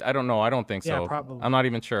so. I don't know. I don't think Yeah, so. probably. I'm not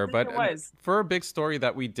even sure. I think But it was. for a big story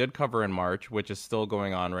that we did cover in March, which is still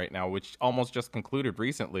going on right now, which almost just concluded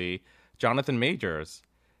recently, Jonathan Majors.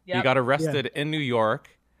 He Yep. got arrested in New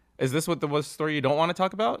York. Is this what the story you don't want to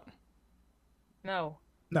talk about? No.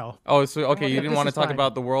 No. Oh, so okay, you Yeah, didn't this want to is talk fine.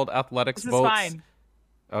 about the World Athletics This is votes. fine.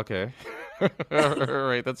 Okay. All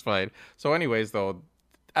right, that's fine. So anyways, though,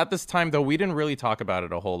 at this time though, we didn't really talk about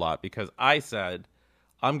it a whole lot because I said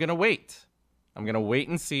I'm going to wait. I'm going to wait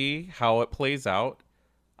and see how it plays out.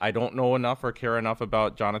 I don't know enough or care enough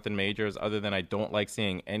about Jonathan Majors other than I don't like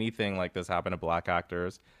seeing anything like this happen to black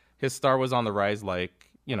actors. His star was on the rise, like,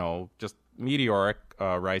 just meteoric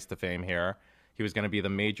rise to fame here. He was going to be the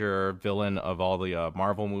major villain of all the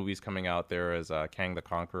Marvel movies coming out there as Kang the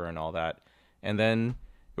Conqueror and all that. And then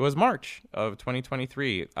it was March of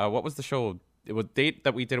 2023. What was the show? It was date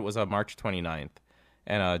that we did. It was March 29th.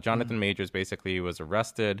 And Jonathan Majors basically was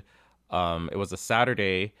arrested. It was a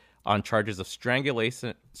Saturday on charges of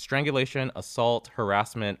strangulation, assault,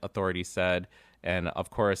 harassment, authorities said. And of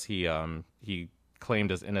course, he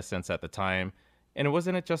claimed his innocence at the time. And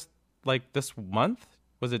wasn't it just like this month?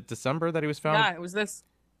 Was it December that he was found? Yeah, it was this.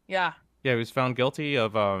 Yeah. Yeah, he was found guilty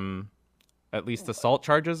of at least assault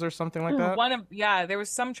charges or something like that. There was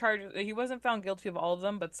some charges. He wasn't found guilty of all of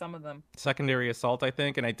them, but some of them. Secondary assault, I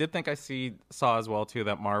think. And I did think I saw as well too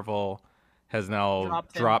that Marvel has now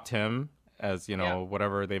dropped him as,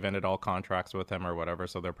 whatever, they've ended all contracts with him or whatever,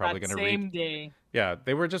 so they're probably going to same day. Yeah,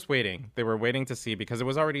 they were just waiting. They were waiting to see because it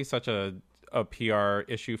was already such a PR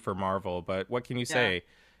issue for Marvel, but what can you say?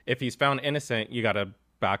 If he's found innocent, you got to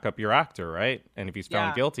back up your actor, right? And if he's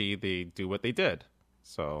found guilty, they do what they did.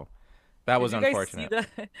 So that was unfortunate.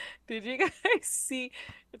 Did you guys see?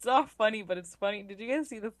 It's not funny, but it's funny. Did you guys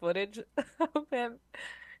see the footage of him?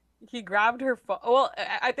 He grabbed her phone. Well,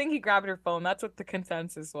 I think he grabbed her phone. That's what the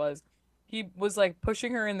consensus was. He was like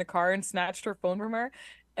pushing her in the car and snatched her phone from her.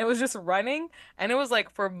 And was just running, and it was like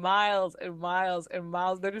for miles and miles and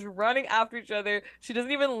miles. They're just running after each other. She doesn't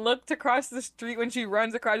even look to cross the street when she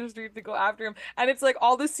runs across the street to go after him. And it's like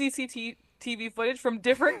all the CCTV footage from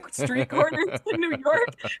different street corners in New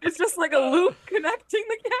York. It's just like a loop connecting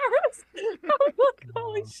the cameras. I was like,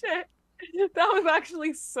 holy shit. That was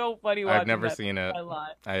actually so funny. I've never seen it.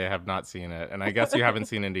 I have not seen it. And I guess you haven't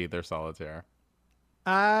seen it either, Solitaire.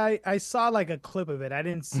 I saw like a clip of it. I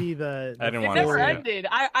didn't see the I didn't it want to never see ended.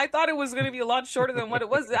 I thought it was going to be a lot shorter than what it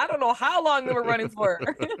was. I don't know how long they were running for.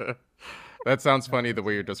 That sounds funny the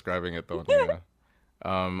way you're describing it, though, Nina.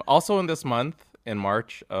 Also in this month, in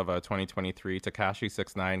March of 2023, Tekashi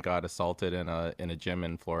 6ix9ine got assaulted in a gym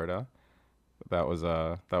in Florida. That was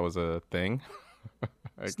a thing.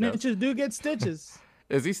 Snitches do get stitches.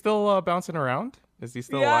 Is he still bouncing around? Is he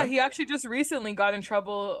still Yeah, alive? he actually just recently got in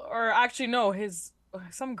trouble, or actually no,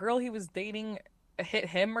 some girl he was dating hit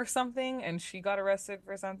him or something, and she got arrested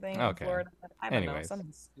for something in Florida. I don't know,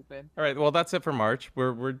 something stupid. All right, well that's it for March.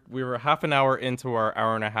 We were half an hour into our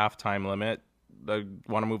hour and a half time limit. Want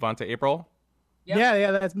to move on to April? Yep. Yeah,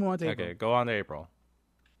 let's move on to April. Okay, go on to April.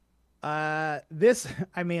 I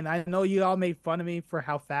know you all made fun of me for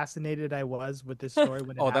how fascinated I was with this story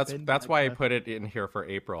when it happened. That's why I put it in here for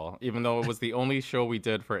April, even though it was the only show we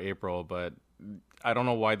did for April. But I don't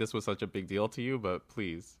know why this was such a big deal to you, but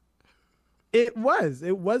please. It was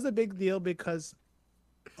a big deal because,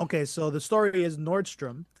 okay, so the story is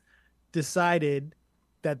Nordstrom decided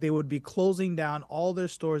that they would be closing down all their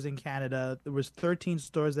stores in Canada. There was 13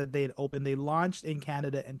 stores that they had opened. They launched in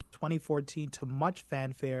Canada in 2014 to much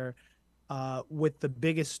fanfare, with the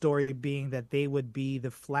biggest story being that they would be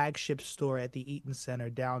the flagship store at the Eaton Center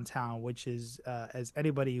downtown, which is, as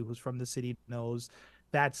anybody who's from the city knows,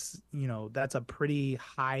 that's a pretty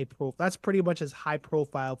that's pretty much as high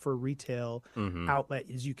profile for retail outlet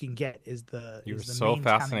as you can get. You were so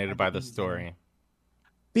fascinated by the story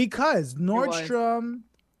because Nordstrom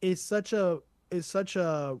is such a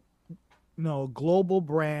global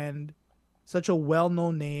brand, such a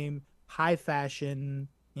well-known name, high fashion,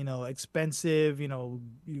 expensive, you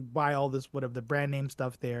buy all this, whatever the brand name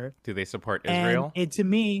stuff there. Do they support Israel? And to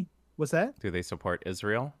me, what's that? Do they support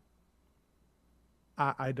Israel?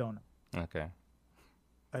 I don't know. Okay.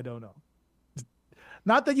 I don't know.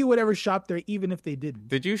 Not that you would ever shop there, even if they didn't.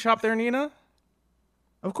 Did you shop there, Nina?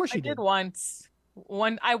 Of course you did once.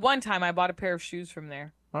 One time I bought a pair of shoes from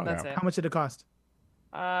there. Oh, That's it. How much did it cost?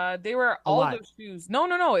 They were Aldo shoes.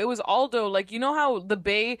 No. It was Aldo. Like, you know how the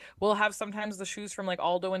Bay will have sometimes the shoes from like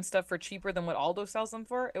Aldo and stuff for cheaper than what Aldo sells them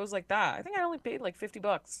for? It was like that. I think I only paid like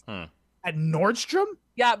 $50. At Nordstrom?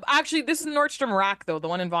 Yeah, actually, this is Nordstrom Rack though, the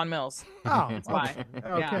one in Vaughan Mills. Oh, That's why.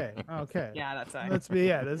 okay, okay. Yeah, that's why. Let's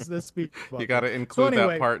speak. You got to include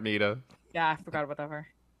that part, Nita. Yeah, I forgot about that part.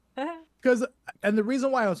 Because, and the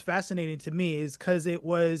reason why it was fascinating to me is because it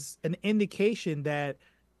was an indication that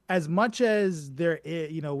as much as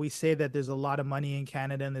we say that there's a lot of money in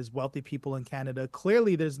Canada and there's wealthy people in Canada,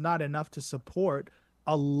 clearly there's not enough to support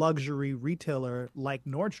a luxury retailer like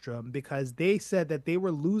Nordstrom, because they said that they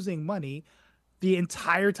were losing money the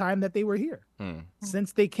entire time that they were here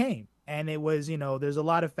since they came. And it was, there's a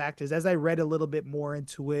lot of factors. As I read a little bit more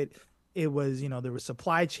into it, it was, there were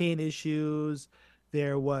supply chain issues.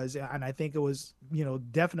 There was, and I think it was,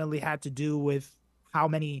 definitely had to do with how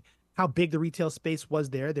big the retail space was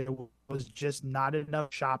there. There was just not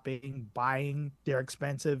enough shopping, buying their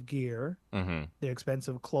expensive gear, their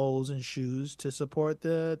expensive clothes and shoes to support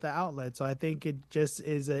the outlet. So I think it just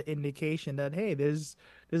is an indication that, hey, there's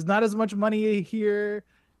not as much money here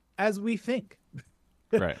as we think.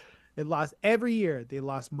 Right. It lost every year. They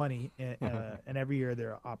lost money in every year of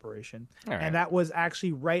their operation. Right. And that was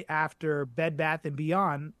actually right after Bed Bath &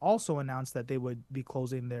 Beyond also announced that they would be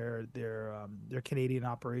closing their Canadian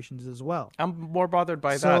operations as well. I'm more bothered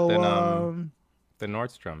by that than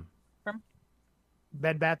Nordstrom.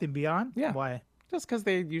 Bed Bath & Beyond? Yeah. Why? Just because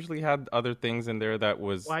they usually had other things in there that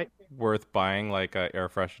was worth buying, like air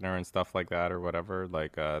freshener and stuff like that or whatever.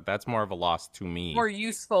 Like that's more of a loss to me. More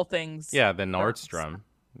useful things. Yeah, than Nordstrom.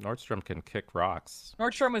 Nordstrom can kick rocks.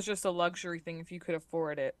 Nordstrom was just a luxury thing if you could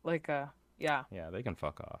afford it. Yeah. Yeah, they can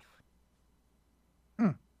fuck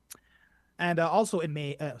off. And also in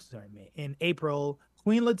April,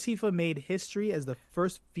 Queen Latifah made history as the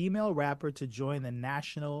first female rapper to join the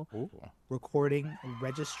National Recording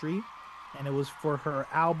Registry. And it was for her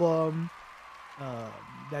album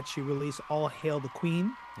that she released, All Hail the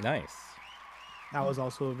Queen. Nice. That was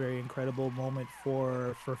also a very incredible moment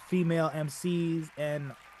for female MCs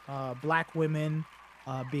and Black women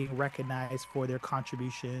being recognized for their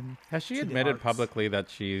contribution. Has she admitted publicly that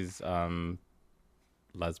she's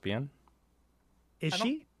lesbian? Is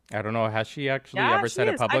she? I don't know. Has she actually ever said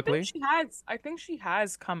it publicly? I think she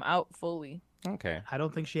has come out fully. Okay. I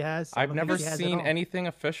don't think she has. I've never seen anything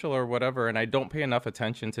official or whatever, and I don't pay enough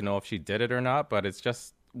attention to know if she did it or not, but it's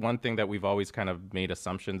just one thing that we've always kind of made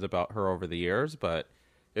assumptions about her over the years, but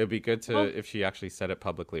it would be good to if she actually said it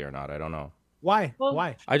publicly or not. I don't know. Why?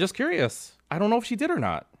 Why? I'm just curious. I don't know if she did or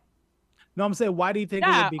not. No, I'm saying, why do you think it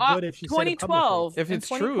would be good if she said it publicly? If it's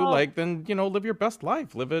true, like, then, live your best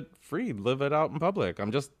life. Live it free. Live it out in public.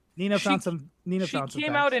 Nina found some She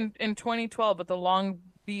came out in 2012 at the Long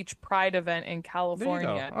Beach Pride event in California.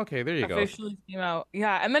 There you go. Okay, there you go. Officially came out.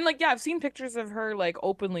 Yeah, and then, I've seen pictures of her,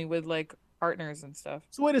 openly with, partners and stuff.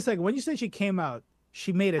 So wait a second. When you say she came out,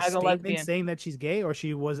 she made a statement saying that she's gay, or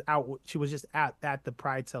she was out? She was just at the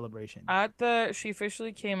Pride celebration. She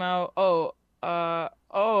officially came out.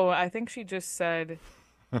 I think she just said,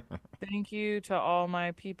 "Thank you to all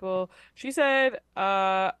my people." She said,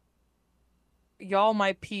 "Y'all,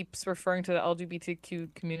 my peeps," referring to the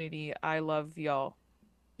LGBTQ community. I love y'all.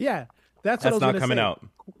 Yeah, that's what I was not coming out.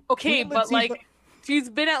 Okay, but she's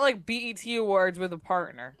been at BET Awards with a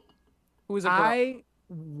partner. Who's a girl.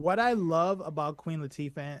 What I love about Queen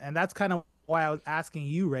Latifah, and that's kind of why I was asking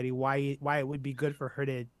you, Reddy, why it would be good for her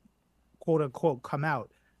to quote unquote come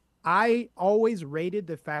out. I always rated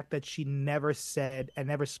the fact that she never said and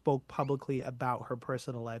never spoke publicly about her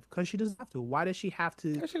personal life, because she doesn't have to. Why does she have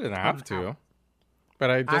to? She doesn't have to. Out?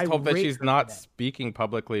 But I just hope that she's not speaking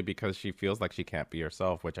publicly because she feels like she can't be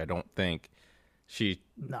herself, which I don't think she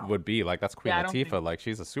would be. That's Queen Latifah.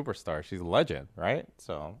 She's a superstar. She's a legend, right?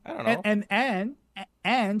 So I don't know.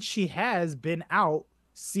 And she has been out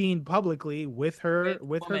seen publicly with her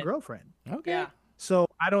girlfriend. Okay. Yeah. So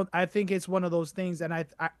I think it's one of those things, and I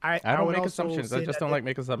don't make assumptions. I just don't like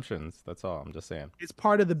make assumptions. That's all. I'm just saying. It's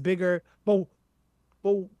part of the bigger. But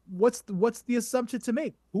what's the assumption to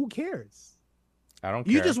make? Who cares? I don't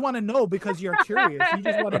care. You just want to know because you're curious. You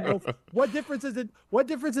just want to know what difference is it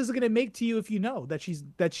going to make to you if you know that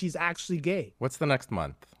she's actually gay? What's the next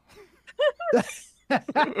month?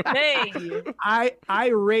 Hey, I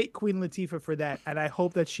rate Queen Latifah for that, and I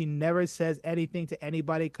hope that she never says anything to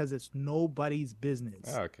anybody because it's nobody's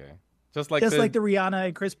business. Okay, just like the Rihanna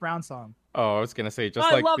and Chris Brown song. Oh, I was gonna say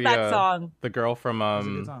I love that song. The girl from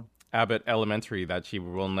Abbott Elementary, that she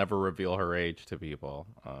will never reveal her age to people.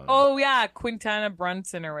 Oh yeah, Quintana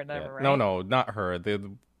Brunson or whatever. Yeah. Right? No, not her.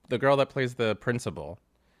 The girl that plays the principal.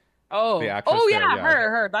 Oh, the actress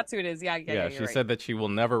her. That's who it is. Yeah. She said that she will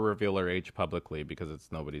never reveal her age publicly because it's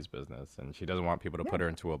nobody's business, and she doesn't want people to put her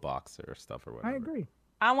into a box or stuff or whatever. I agree.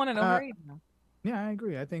 I want to know her age now. Yeah, I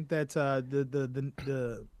agree. I think that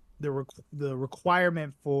the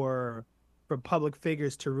requirement for public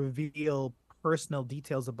figures to reveal personal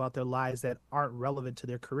details about their lives that aren't relevant to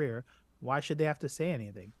their career, why should they have to say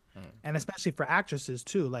anything? And especially for actresses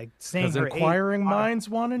too, like saying Because her age. inquiring minds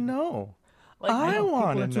want to know. Like I I know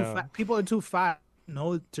want to know. people are too fat,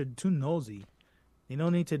 no, too nosy. They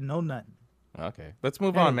don't need to know nothing. Okay, let's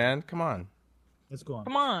move on, Anyway, man. Come on. let's go on.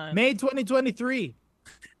 come on. May 2023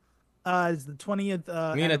 is the 20th Nina, take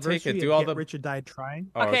it. anniversary Do of all Get the. Rich or Die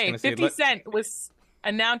Trying. Oh, I was Okay, gonna say, 50 Cent was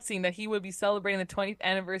announcing that he would be celebrating the 20th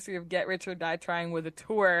anniversary of Get Rich or Die Trying with a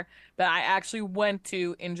tour that I actually went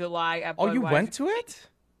to in July at Oh, you Budweiser. went to it?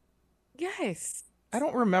 Yes. I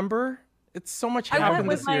don't remember. It's so much I went happened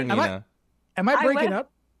with this year, my- Nina. Am I I breaking went-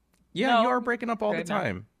 up? Yeah, No, you are breaking up all the good now.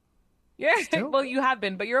 time. Yeah, Still? well, you have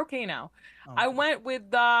been, but you're okay now. Oh, I okay. went with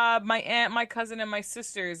my aunt, my cousin, and my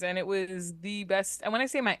sisters, and it was the best. And when I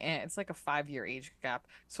say my aunt, it's like a 5-year age gap,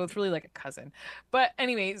 so it's really like a cousin. But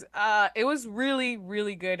anyways, it was really,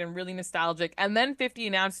 really good and really nostalgic. And then 50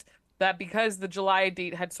 announced that because the July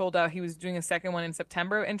date had sold out, he was doing a second one in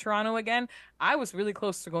September in Toronto again. I was really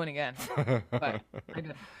close to going again, but I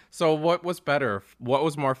didn't. So what was better? What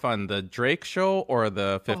was more fun, the Drake show or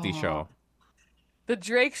the 50 show? The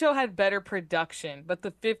Drake show had better production, but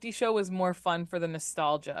the 50 show was more fun for the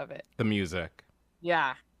nostalgia of it. The music.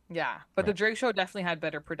 Yeah, yeah. But the Right. Drake show definitely had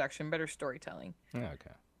better production, better storytelling. Yeah,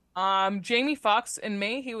 okay. Jamie Foxx in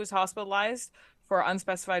May, he was hospitalized for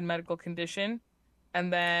unspecified medical condition.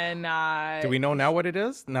 And then Do we know now what it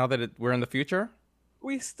is? Now that we're in the future?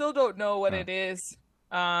 we still don't know what Huh. it is.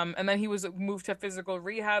 And then he was moved to a physical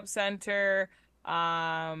rehab center.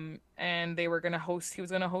 And he was gonna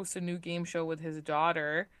host a new game show with his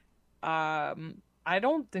daughter. I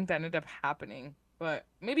don't think that ended up happening, but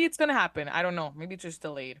maybe it's gonna happen. I don't know. Maybe it's just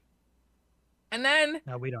delayed. And then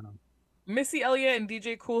No, we don't know. Missy Elliott and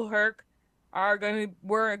DJ Kool Herc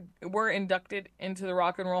were inducted into the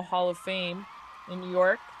Rock and Roll Hall of Fame in New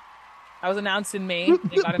York. That was announced in May.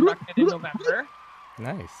 They got inducted in November.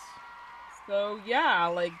 Nice. So yeah,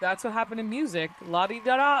 like that's what happened in music. La di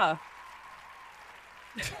da da.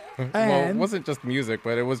 Well, it And- wasn't just music,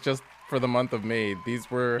 but it was just for the month of May.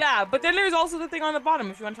 These were Yeah, but then there's also the thing on the bottom.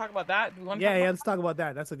 If you want to talk about that, do you want to Yeah, talk yeah. about Let's talk about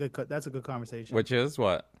that. That's a good conversation. which is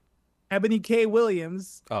what? Ebony K.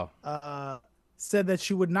 Williams Oh. said that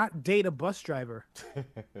she would not date a bus driver,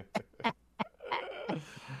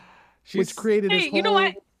 which created this Hey, you know whole-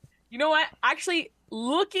 what? You know what? Actually,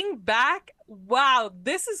 looking back, wow,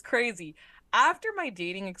 this is crazy. After my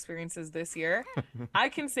dating experiences this year, I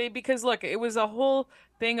can say, because look, it was a whole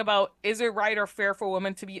thing about, is it right or fair for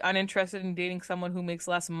women to be uninterested in dating someone who makes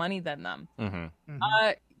less money than them? Mm-hmm.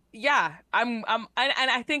 Yeah, and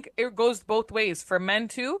I think it goes both ways. For men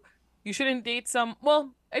too, you shouldn't date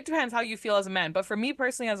well, it depends how you feel as a man. But for me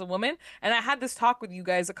personally as a woman, and I had this talk with you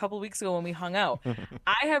guys a couple weeks ago when we hung out,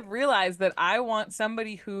 I have realized that I want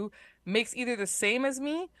somebody who makes either the same as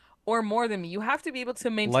me or more than me. You have to be able to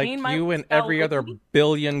Like maintain my you and lifestyle every with other me.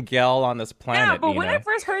 billion gal on this planet, Yeah, but when I Nina.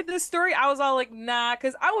 first heard this story, I was all like, nah,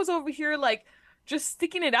 because I was over here like just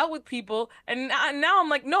sticking it out with people, and now I'm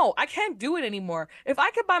like, no, I can't do it anymore. If I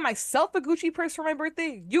could buy myself a Gucci purse for my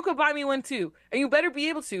birthday, you could buy me one too, and you better be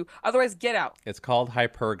able to, otherwise get out. It's called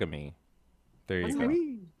hypergamy. There you What's go.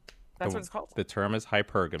 Wee. That's what it's called. The term is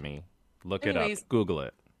hypergamy. Look it Anyways. up. Google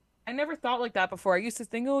it. I never thought like that before. I used to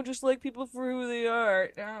think, oh, just like people for who they are.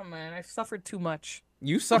 Oh man, I suffered too much.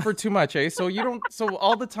 You suffered too much, eh? So you don't. So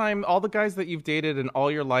all the time, all the guys that you've dated in all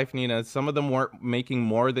your life, Nina, some of them weren't making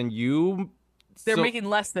more than you. They're So- making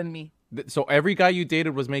less than me. So every guy you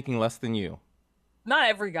dated was making less than you. Not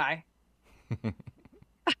every guy.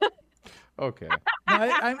 Okay. No,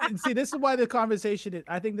 I see. This is why the conversation is.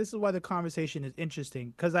 I think this is why the conversation is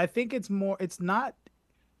interesting, because I think it's more. It's not.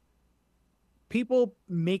 People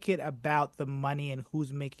make it about the money and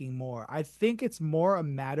who's making more. I think it's more a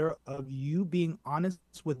matter of you being honest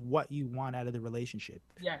with what you want out of the relationship.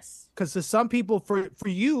 Yes. Because to some people, for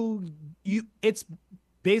you, it's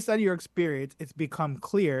based on your experience. It's become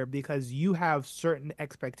clear because you have certain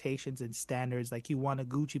expectations and standards. Like you want a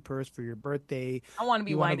Gucci purse for your birthday. I want to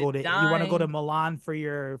be You want to wine go and to you want to go to dine. Milan for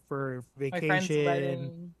My friend's vacation.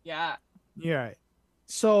 wedding. Yeah. Yeah. Right.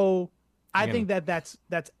 So I Yeah. think that's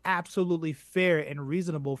absolutely fair and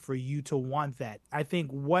reasonable for you to want that. I think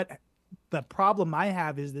what the problem I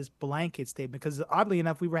have is this blanket statement, because oddly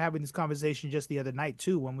enough, we were having this conversation just the other night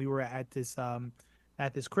too when we were at this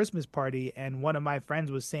Christmas party, and one of my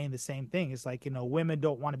friends was saying the same thing. It's like, women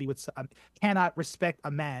don't want to be with cannot respect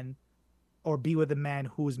a man or be with a man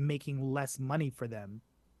who is making less money for them,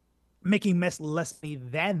 making less money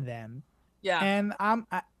than them. Yeah. And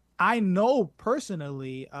I know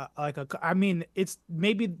personally, I mean, it's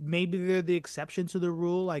maybe they're the exception to the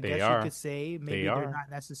rule. I They guess you could are. say They maybe they're are.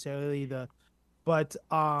 not necessarily but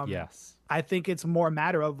Yes. I think it's more a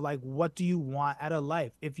matter of like, what do you want out of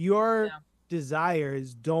life? If your Yeah.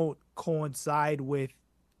 desires don't coincide with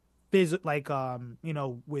physical, like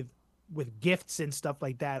with gifts and stuff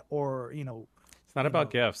like that, or It's not you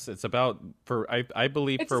about know, gifts. It's about I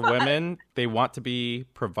believe It's for just not, women, they want to be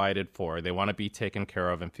provided for. They want to be taken care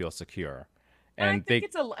of and feel secure. and I And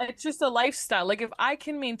think they it's just a lifestyle. Like if I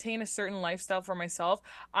can maintain a certain lifestyle for myself,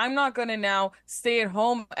 I'm not gonna now stay at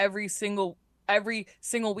home every single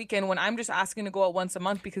weekend when I'm just asking to go out once a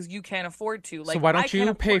month because you can't afford to. So Like why I don't can't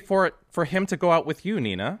you pay afford. for it for him to go out with you,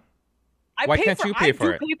 Nina? Why can't you I pay for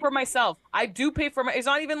do it? pay for myself. I do pay for my, it's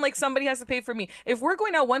not even like somebody has to pay for me. If we're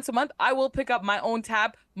going out once a month, I will pick up my own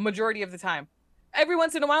tab majority of the time. Every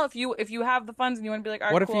once in a while, if you have the funds and you want to be like, all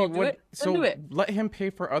right, What if cool, he I'll do would it, then do so it. let him pay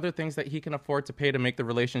for other things that he can afford to pay to make the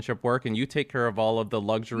relationship work and you take care of all of the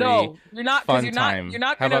luxury No, you're not, because fun you're time.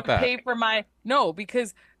 not How gonna about that? pay for my, no,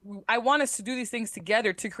 because I want us to do these things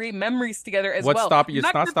together to create memories together as What's well. stopping you? You're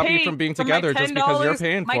It's not not gonna stopping you pay from being for my together just ten because you're dollars,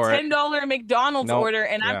 paying my for it. $10 McDonald's No. order,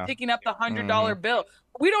 and I'm Yeah. picking up the Mm-hmm. $100 bill.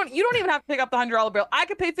 You don't even have to pick up the $100 bill. I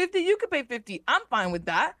could pay 50, you could pay 50. I'm fine with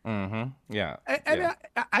that. Mm-hmm. Yeah. and Yeah.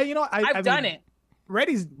 I've I done mean, it.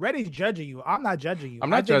 Reddy's judging you. I'm not judging you.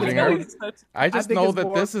 I'm I not think I it's judging know her. more. you said. I I just think know it's that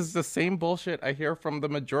more. this is the same bullshit I hear from the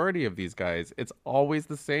majority of these guys. It's always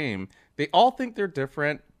the same. They all think they're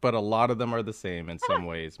different, but a lot of them are the same in some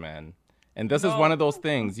ways, man. And this is one No. of those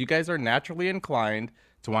things. You guys are naturally inclined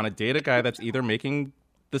to want to date a guy that's either making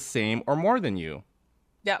the same or more than you.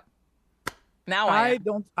 Yep. Now I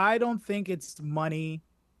am. I don't think it's money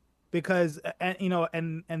because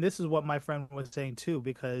and this is what my friend was saying too,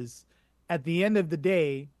 because at the end of the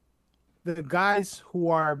day, the guys who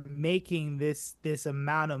are making this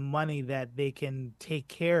amount of money that they can take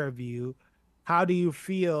care of you, how do you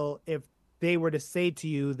feel if they were to say to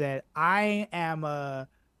you that I am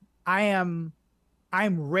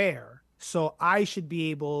I'm rare, so I should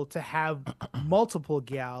be able to have multiple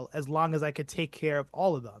gal as long as I could take care of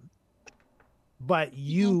all of them. But Mhm.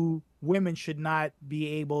 you women should not be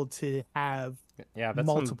able to have Yeah, that's some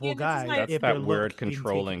multiple Yeah, this is guys my that's if they're that weird looking taken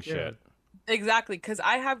controlling care of. shit. exactly, because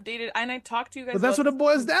I have dated and I talked to you guys But that's about what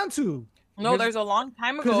this. it boils down to. No, Because there's a long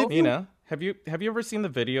time because if ago. you Nina, have you ever seen the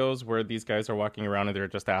videos where these guys are walking around and they're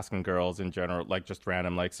just asking girls in general, like just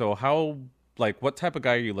random, like, so how, like, what type of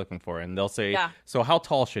guy are you looking for? And they'll say, Yeah, so how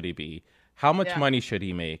tall should he be? How much yeah, money should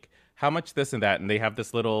he make? How much this and that? And they have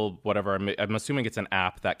this little whatever. I'm assuming it's an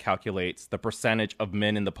app that calculates the percentage of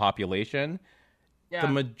men in the population. The yeah.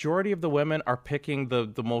 majority of the women are picking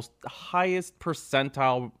the most highest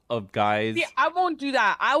percentile of See, guys. I won't do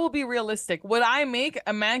that. I will be realistic. What I make,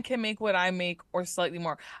 a man can make what I make or slightly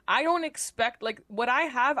more. I don't expect, like, what I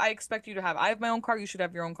have, I expect you to have. I have my own car, you should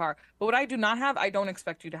have your own car. But what I do not have, I don't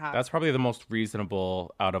expect you to have. That's probably the most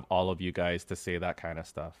reasonable out of all of you guys to say that kind of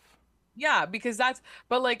stuff. Yeah, because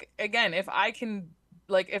but like, again, if I can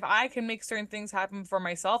make certain things happen for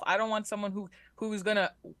myself, I don't want someone who's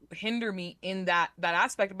gonna hinder me in that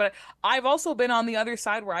aspect. But I've also been on the other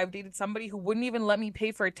side where I've dated somebody who wouldn't even let me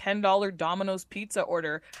pay for a $10 Domino's pizza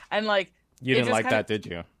order, and like You it didn't just like kind of, that, did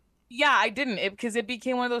you? yeah, I didn't, because it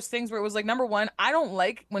became one of those things where it was like, number one, I don't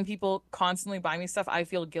like when people constantly buy me stuff. I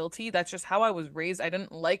feel guilty. That's just how I was raised. I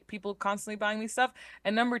didn't like people constantly buying me stuff.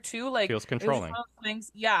 And number two, like, Feels it was one controlling. of those things,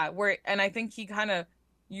 yeah, where, and I think he kind of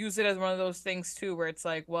used it as one of those things too, where it's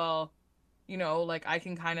like, well, like I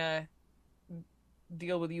can kind of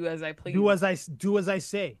deal with you as I please. do as I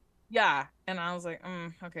say. Yeah. And I was like,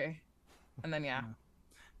 okay. And then, yeah.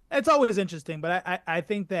 It's always interesting, but I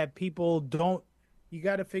think that people don't. You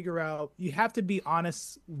got to figure out. You have to be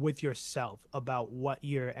honest with yourself about what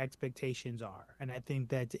your expectations are, and I think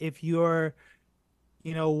that if you're,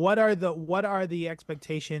 what are the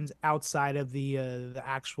expectations outside of the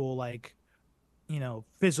actual, like,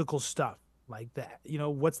 physical stuff like that.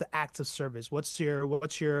 What's the acts of service? What's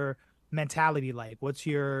your mentality like? What's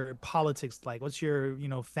your politics like? What's your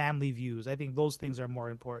family views? I think those things are more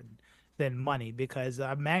important than money, because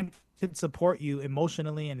a man can support you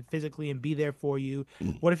emotionally and physically and be there for you.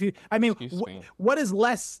 What if you? I mean, Excuse me. what is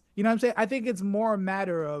less? You know what I'm saying? I think it's more a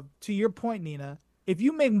matter of, to your point, Nina, if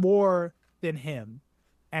you make more than him,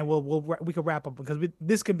 and we could wrap up because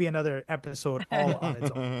this could be another episode all on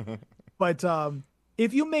its own. But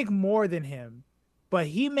if you make more than him, but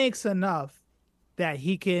he makes enough that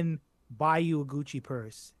he can buy you a Gucci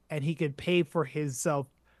purse and he can pay for himself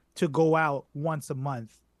to go out once a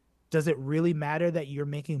month, does it really matter that you're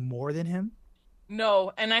making more than him?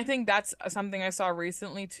 No, and I think that's something I saw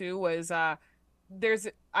recently too, was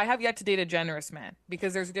I have yet to date a generous man,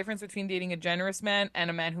 because there's a difference between dating a generous man and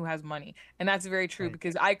a man who has money. And that's very true, Right.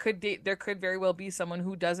 because there could very well be someone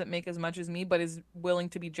who doesn't make as much as me, but is willing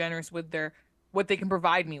to be generous with what they can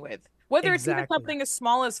provide me with. Whether it's even Exactly. something as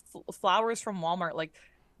small as flowers from Walmart, like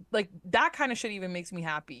that kind of shit even makes me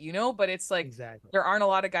happy, you know? But it's like Exactly. there aren't a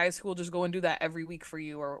lot of guys who will just go and do that every week for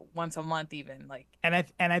you, or once a month even. Like, And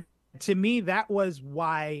I to me that was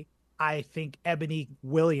why I think Ebony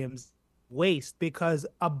Williams waste, because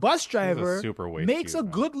a bus She's a driver super waste makes a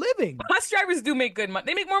man. good living. bus drivers do make good money.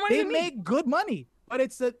 They make more money They than me. make good money, but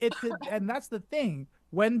and that's the thing.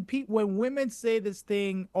 When women say this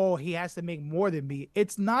thing, oh, he has to make more than me,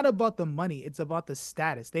 it's not about the money, it's about the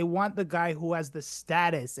status. They want the guy who has the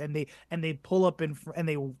status, and they pull up and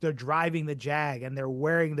they're driving the Jag and they're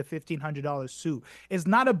wearing the $1,500 suit. It's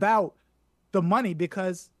not about the money,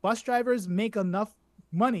 because bus drivers make enough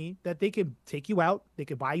money that they can take you out, they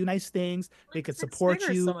could buy you nice things, they could Six support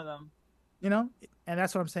figures, you, some of them. you know. And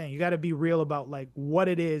that's what I'm saying. You got to be real about like what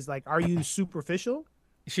it is. Like, are you superficial?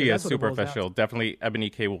 She 'Cause is that's what it boils down superficial. to. Definitely, Ebony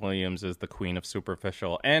K. Williams is the queen of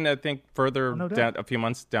superficial. And I think Oh, further no down, doubt. a few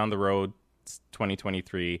months down the road,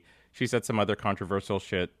 2023, she said some other controversial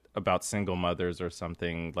shit about single mothers or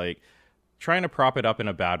something, like trying to prop it up in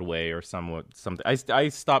a bad way or something. I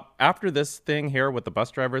stopped after this thing here with the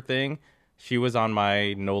bus driver thing. She was on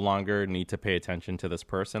my no longer need to pay attention to this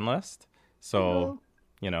person list. So,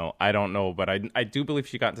 I don't know, but I do believe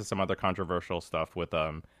she got into some other controversial stuff with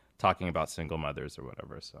talking about single mothers or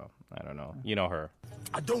whatever. So I don't know. You know her.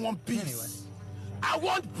 I don't want peace. Anyway. I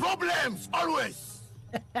want problems always.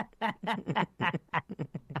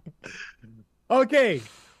 Okay,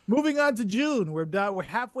 moving on to June. We're done. We're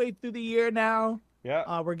halfway through the year now.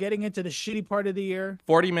 Yeah. We're getting into the shitty part of the year.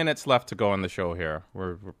 40 minutes left to go on the show here.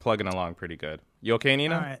 We're plugging along pretty good. You okay,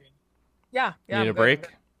 Nina? All right. Yeah, You I'm need a good, break?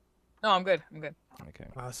 I'm good. No, I'm good. I'm good. Okay.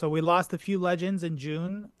 So we lost a few legends in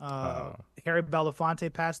June. Harry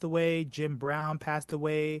Belafonte passed away. Jim Brown passed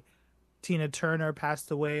away. Tina Turner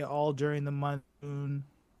passed away, all during the month of June.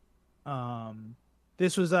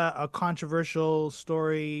 This was a controversial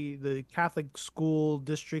story. The Catholic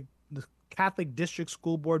District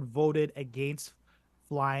School Board voted against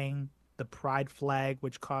flying the pride flag,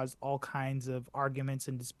 which caused all kinds of arguments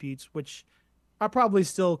and disputes, which are probably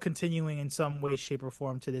still continuing in some way, shape, or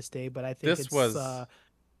form to this day. But I think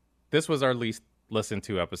This was our least listened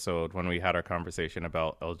to episode when we had our conversation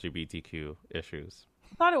about LGBTQ issues.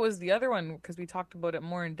 I thought it was the other one because we talked about it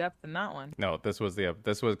more in depth than that one. No, this was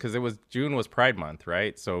because June was Pride Month,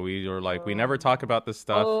 right? So we were like, we never talk about this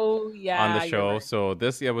stuff Oh yeah, on the you're show. right. So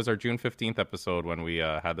this was our June 15th episode when we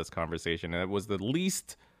had this conversation, and it was the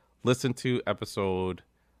least listened to episode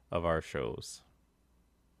of our shows.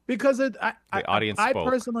 because The audience I spoke.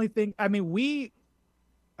 personally think, I mean,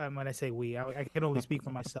 when I say we, I can only speak for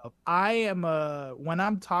myself. I am when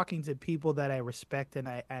I'm talking to people that I respect and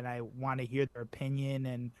I want to hear their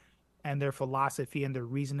opinion and their philosophy and their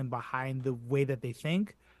reasoning behind the way that they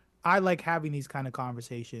think, I like having these kind of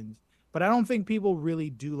conversations. But I don't think people really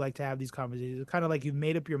do like to have these conversations. It's kind of like you've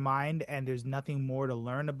made up your mind and there's nothing more to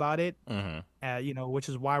learn about it. Which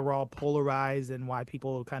is why we're all polarized and why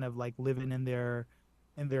people kind of like living in their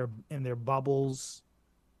bubbles,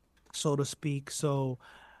 so to speak. So,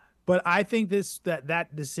 but I think that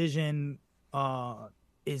decision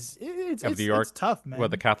it's York- it's tough, man.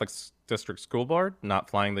 The Catholic District School Board not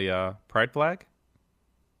flying the pride flag?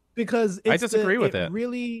 Because I disagree with it.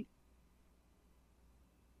 Really,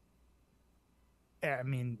 I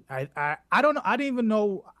mean, I don't know. I didn't even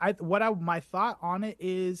know. My thought on it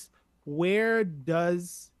is, where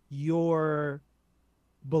does your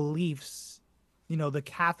beliefs, the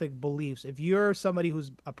Catholic beliefs, if you're somebody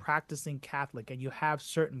who's a practicing Catholic and you have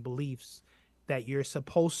certain beliefs that you're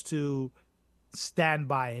supposed to stand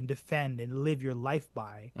by and defend and live your life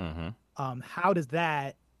by, how does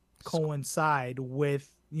that coincide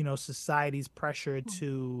with society's pressure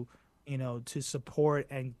to support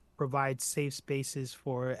and provide safe spaces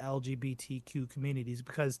for LGBTQ communities?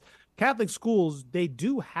 Because Catholic schools, they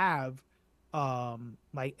do have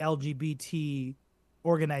like LGBT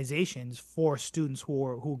organizations for students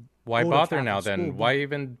who Why go to bother Catholic now school. then? Why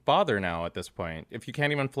even bother now at this point? If you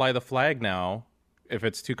can't even fly the flag now, if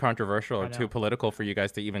it's too controversial or too political for you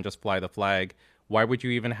guys to even just fly the flag, why would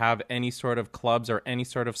you even have any sort of clubs or any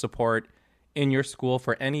sort of support in your school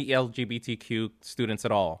for any LGBTQ students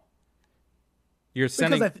at all? You're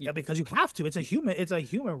sending because you have to. It's a human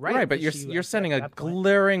right. Right, but issue you're at sending a that point.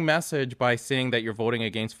 glaring message by saying that you're voting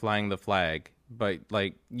against flying the flag. But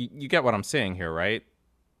like you get what I'm saying here, right?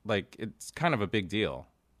 Like it's kind of a big deal.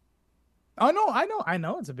 Oh no, I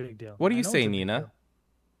know it's a big deal. What do I you know say, it's a big Nina? deal.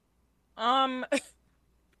 Um,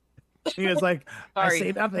 He was like, I sorry.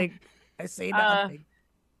 say nothing. I say Uh, nothing.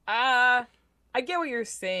 I get what you're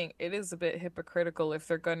saying. It is a bit hypocritical if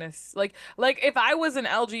they're gonna like if I was an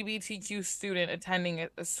LGBTQ student attending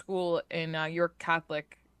a school in York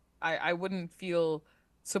Catholic, I wouldn't feel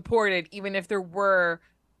supported even if there were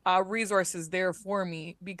resources there for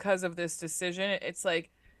me because of this decision. It's like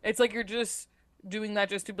you're just doing that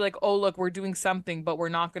just to be like, oh look, we're doing something, but we're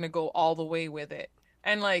not gonna go all the way with it.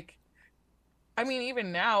 And like, I mean,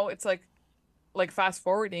 even now, it's like fast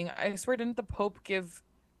forwarding, I swear, didn't the Pope give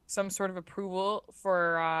some sort of approval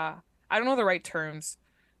for I don't know the right terms,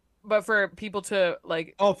 but for people to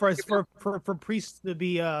like Oh, for priests to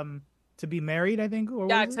be married, I think, or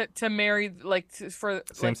yeah, was it? to marry like for like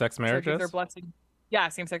Same-sex to give their marriages, blessing. Yeah,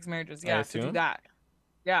 same-sex marriages. I Yeah, to do assume. that.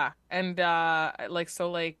 Yeah. And like so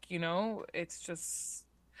like, it's just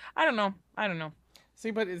I don't know. I don't know.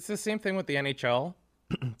 See, but it's the same thing with the NHL.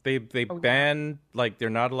 They Oh yeah. ban, like, they're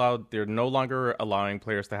not allowed, they're no longer allowing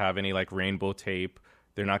players to have any like rainbow tape.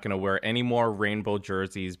 They're not going to wear any more rainbow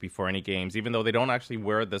jerseys before any games, even though they don't actually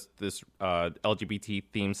wear this LGBT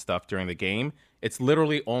themed stuff during the game. It's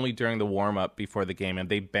literally only during the warm up before the game, and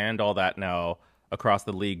they banned all that now across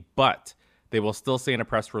the league. But they will still say in a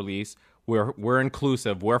press release, we're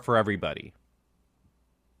inclusive, we're for everybody.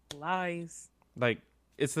 Lies. Like,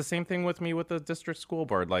 it's the same thing with me with the district school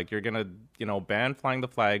board. Like, you're gonna, ban flying the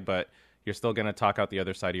flag, but you're still gonna talk out the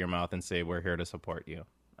other side of your mouth and say we're here to support you.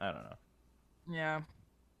 I don't know. Yeah.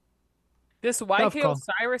 This Tough YK call.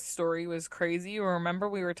 Osiris story was crazy. You remember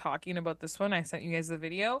we were talking about this one? I sent you guys the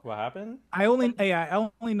video. What happened? I only know.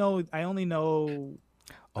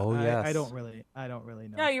 Oh I yes, I don't really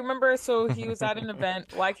know. Yeah, you remember? So he was at an event.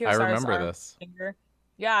 YK I Osiris, remember our this. singer.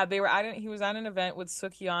 Yeah, they were at it. He was at an event with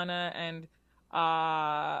Sukiana and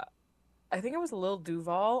I think it was Lil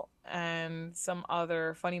Duval and some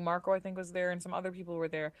other Funny Marco. I think was there, and some other people were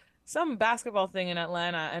there. Some basketball thing in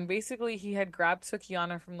Atlanta, and basically he had grabbed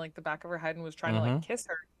Sukiana from like the back of her head and was trying to Mm-hmm. like kiss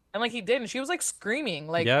her, and like he did, and she was like screaming,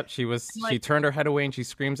 like, Yep, she was. and, She like turned her head away and she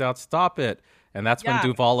screams out, "Stop it!" And that's when yeah,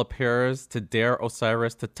 Duval appears to dare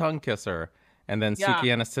Osiris to tongue kiss her. And then yeah.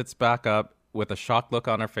 Sukiana sits back up with a shocked look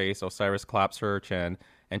on her face. Osiris claps her chin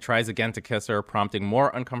and tries again to kiss her, prompting more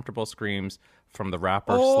uncomfortable screams from the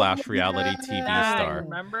rapper Oh slash reality TV Yeah, star.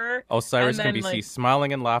 remember? Osiris And can then be seen like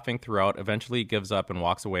smiling and laughing throughout. Eventually, he gives up and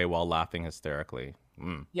walks away while laughing hysterically.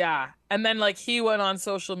 Mm. yeah, and then like he went on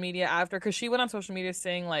social media after because she went on social media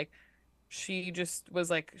saying like she just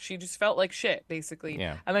felt like shit basically,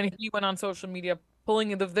 Yeah. and then he went on social media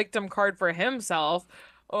pulling the victim card for himself.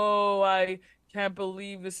 Oh, I can't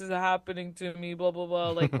believe this is happening to me. Blah blah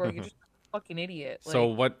blah. Like, bro, you're just a fucking idiot. So,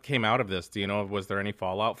 Like, what came out of this? Do you know? Was there any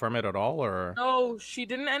fallout from it at all, or? no, she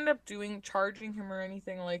didn't end up charging him or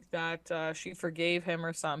anything like that. She forgave him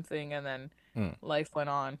or something, and then Mm. life went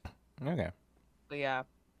on. Okay. But yeah,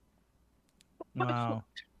 Wow,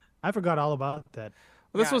 I forgot all about that.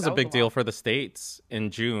 Well, this yeah, was a that was a big deal lot. for the states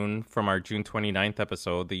in June. From our June 29th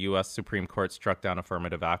episode, the U.S. Supreme Court struck down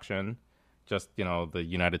affirmative action. Just, the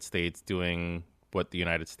United States doing what the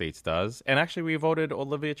United States does. And actually, we voted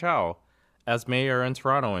Olivia Chow as mayor in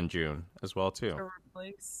Toronto in June as well, too.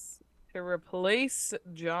 To replace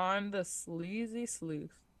John the Sleazy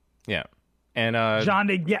Sleuth. Yeah. And John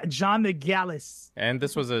the Gallus. and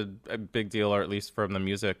this was a big deal, or at least from the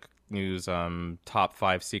music news, top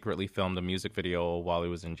 5 secretly filmed a music video while he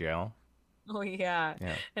was in jail. Oh yeah.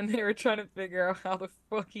 Yeah. And they were trying to figure out how the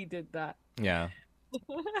fuck he did that. Yeah.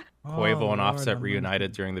 Oh, Quavo and Lord Offset have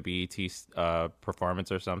reunited mercy. during the BET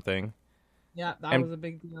performance or something. Yeah, that And was a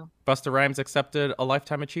big deal. Busta Rhymes accepted a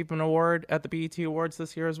Lifetime Achievement Award at the BET Awards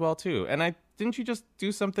this year as well too. And didn't you just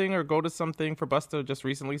do something or go to something for Busta just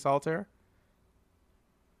recently, Solitaire?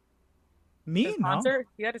 Me His no. concert?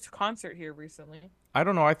 He had a concert here recently. I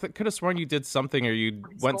don't know. I could have sworn you did something or you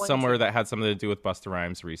He's went going somewhere to. that had something to do with Busta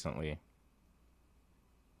Rhymes recently.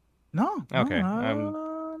 No. Okay, No,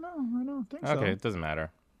 I don't think so. Okay, it doesn't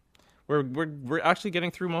matter. We're actually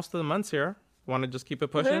getting through most of the months here. Want to just keep it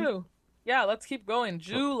pushing? Woohoo. Yeah, let's keep going.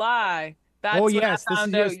 July. That's Oh, when yes, I this is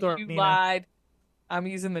found your out story, you Nina. lied. I'm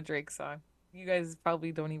using the Drake song. You guys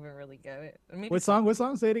probably don't even really get it. Maybe What song? What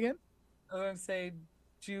song? Say it again. I'm gonna say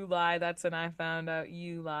July. That's when I found out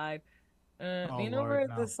you lied. Oh, You know Lord, where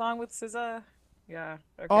no. the song with SZA? Yeah.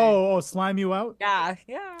 Okay. Oh, slime you out. Yeah,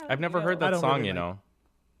 yeah. I've never you heard know. I that don't song, really you like know.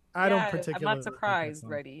 I don't Yeah, particularly. I'm not like that surprised, song.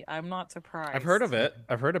 Reddy. I'm not surprised. I've heard of it.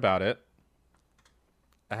 I've heard about it.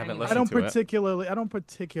 I haven't Anyway. I listened don't to it. particularly. I don't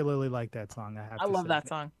particularly like that song. I love that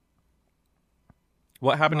song.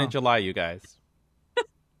 What happened No. in July, you guys?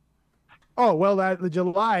 Oh well, that the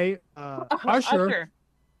July Usher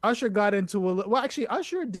Usher got into actually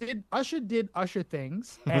Usher did Usher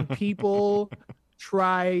things, and people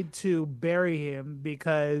tried to bury him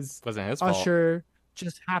because Wasn't his fault. Usher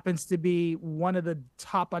just happens to be one of the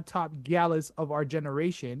top galas of our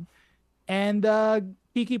generation. And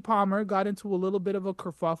Kiki Palmer got into a little bit of a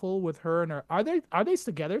kerfuffle with her and her. Are they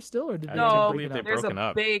together still, or did they No, break it up? there's broken a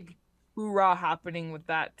up. big hoorah happening with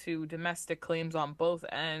that too. Domestic claims on both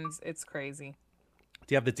ends. It's crazy.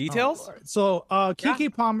 Do you have the details? So Kiki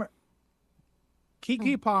Palmer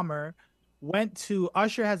went to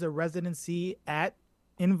Usher has a residency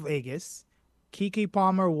in Vegas. Kiki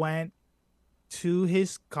Palmer went to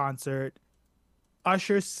his concert.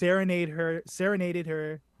 Usher serenaded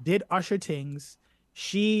her, did Usher things.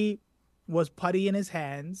 She was putty in his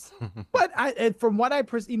hands, but from what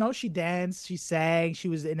she danced, she sang, she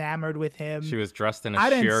was enamored with him. She was dressed in I a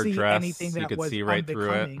didn't sheer see dress. anything that You could was see right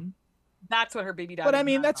through it. unbecoming. That's what her baby daddy. But I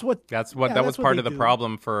mean, that was part of the do.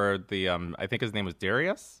 problem for the I think his name was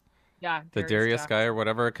Darius. Yeah, The Darius guy or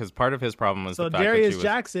whatever, because part of his problem was so the fact Darius that she was,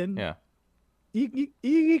 Jackson. Yeah.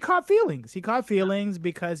 He caught feelings. He caught feelings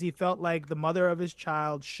because he felt like the mother of his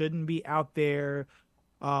child shouldn't be out there,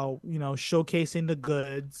 showcasing the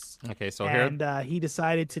goods. Okay, so he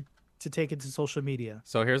decided to take it to social media.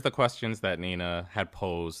 So here's the questions that Nina had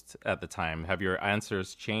posed at the time. Have your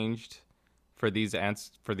answers changed for these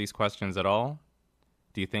questions at all?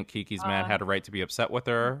 Do you think Kiki's man had a right to be upset with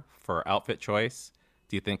her for outfit choice?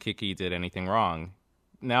 Do you think Kiki did anything wrong?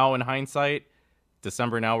 Now, in hindsight,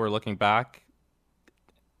 December now, we're looking back.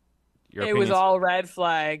 It was all red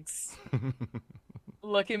flags.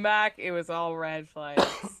 Looking back, it was all red flags.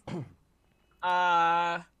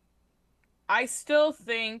 I still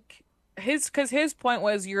think his point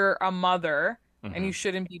was you're a mother and you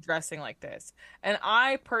shouldn't be dressing like this. And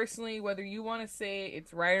I personally, whether you want to say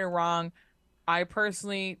it's right or wrong, I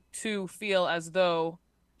personally too feel as though,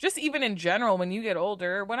 just even in general, when you get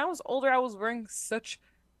older, when I was older, I was wearing such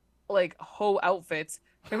like hoe outfits.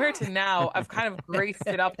 Compared to now, I've kind of graced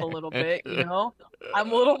it up a little bit,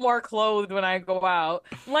 I'm a little more clothed when I go out.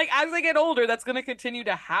 Like, as I get older, that's going to continue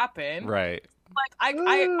to happen. Right. Like,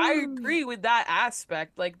 I agree with that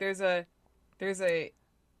aspect. Like, there's a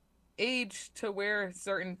age to wear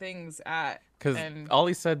certain things at. Because all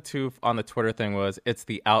he said, too, on the Twitter thing was, it's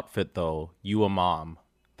the outfit, though. You a mom.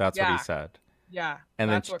 That's what he said. Yeah, and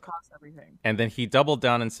that's what caused everything. And then he doubled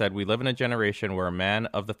down and said, we live in a generation where a man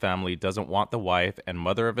of the family doesn't want the wife and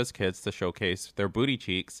mother of his kids to showcase their booty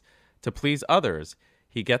cheeks to please others.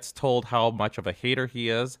 He gets told how much of a hater he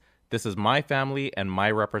is. This is my family and my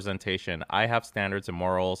representation. I have standards and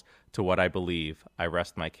morals to what I believe. I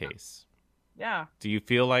rest my case. Yeah. Do you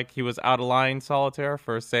feel like he was out of line, Solitaire,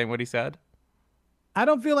 for saying what he said? I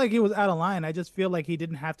don't feel like he was out of line. I just feel like he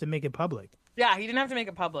didn't have to make it public. Yeah, he didn't have to make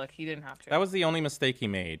it public. He didn't have to. That was the only mistake he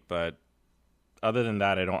made, but other than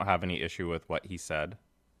that, I don't have any issue with what he said.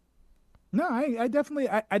 No, I definitely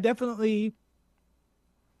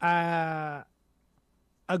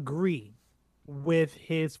agree with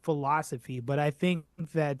his philosophy, but I think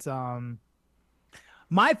that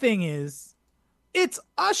my thing is, it's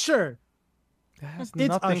Usher. That has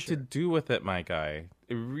nothing to do with it, my guy.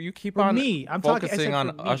 You keep on focusing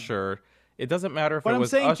on Usher. It doesn't matter if it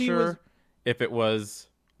was Usher, if it was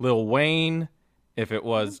Lil Wayne, if it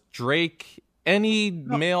was Drake, any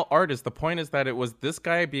male artist. The point is that it was this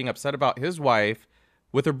guy being upset about his wife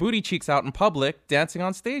with her booty cheeks out in public, dancing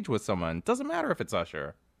on stage with someone. It doesn't matter if it's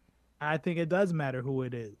Usher. I think it does matter who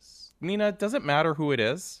it is. Nina, does it matter who it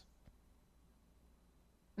is?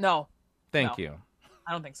 No. Thank you.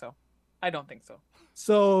 I don't think so. I don't think so.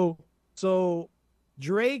 So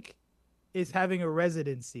Drake is having a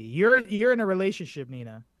residency. You're in a relationship,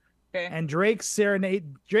 Nina. Okay. And Drake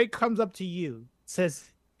comes up to you, says,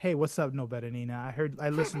 "Hey, what's up, No Better Nina? I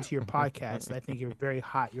listened to your podcast. I think you're very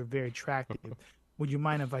hot. You're very attractive. Would you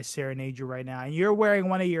mind if I serenade you right now?" And you're wearing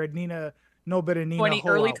one of your Nina No Better Nina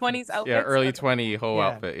early 20s outfits. Yeah, early 20 hoe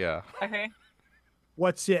outfit, yeah. Okay.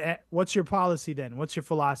 What's your policy then? What's your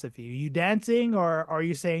philosophy? Are you dancing or are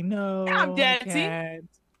you saying no? Yeah, I'm dancing. Can't?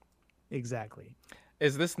 Exactly.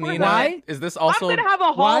 Is this Nina? Why? Is this also? I'm gonna have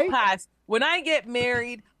a hall pass when I get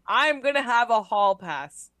married. I'm gonna have a hall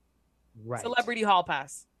pass. Right. Celebrity hall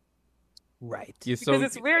pass. Right. Because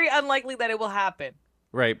it's very unlikely that it will happen.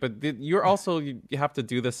 Right, but you're also you have to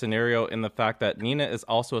do the scenario in the fact that Nina is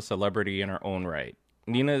also a celebrity in her own right.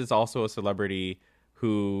 Nina is also a celebrity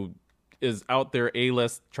who is out there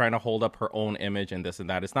A-list trying to hold up her own image and this and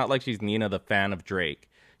that. It's not like she's Nina the fan of Drake.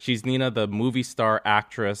 She's Nina the movie star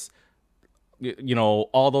actress,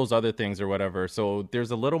 all those other things or whatever. So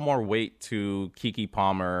there's a little more weight to Keke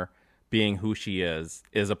Palmer being who she is,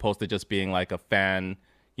 as opposed to just being like a fan,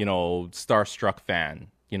 starstruck fan.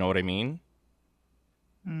 You know what I mean?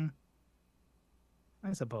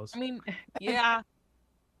 I suppose. I mean, yeah,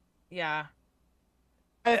 yeah.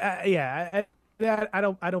 I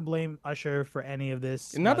don't blame Usher for any of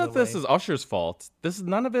this. None by of the this way. is Usher's fault.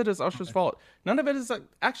 None of it is Usher's fault. None of it is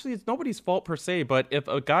actually it's nobody's fault per se. But if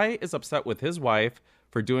a guy is upset with his wife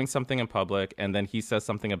for doing something in public and then he says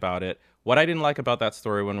something about it, what I didn't like about that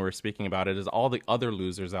story when we were speaking about it is all the other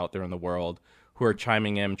losers out there in the world who are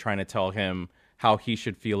chiming in, trying to tell him how he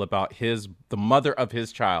should feel about the mother of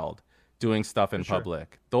his child doing stuff in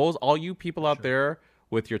public. All you people out there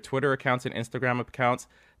with your Twitter accounts and Instagram accounts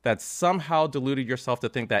that somehow deluded yourself to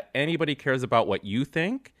think that anybody cares about what you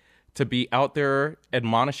think, to be out there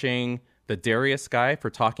admonishing the Darius guy for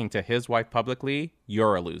talking to his wife publicly,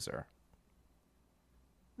 you're a loser.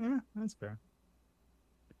 Yeah, that's fair.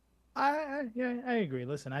 I agree.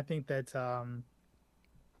 Listen, I think that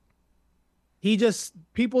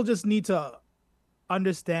people just need to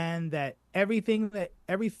understand that every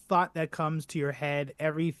thought that comes to your head,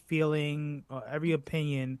 every feeling, or every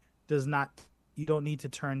opinion you don't need to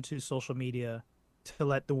turn to social media to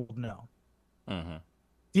let the world know. Mm-hmm.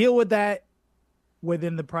 Deal with that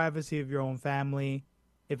within the privacy of your own family.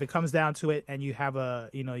 If it comes down to it and you have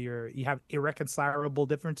you have irreconcilable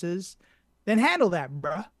differences, then handle that,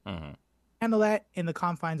 bruh. Mm-hmm. Handle that in the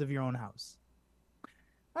confines of your own house.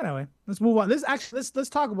 Anyway, let's move on. Let's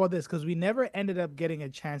talk about this because we never ended up getting a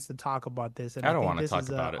chance to talk about this. And I don't want to talk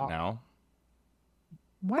about it now.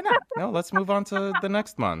 Why not? No, let's move on to the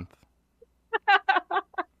next month.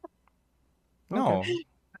 No. Okay.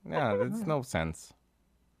 Yeah, that's no sense.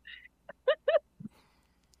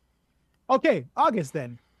 Okay, August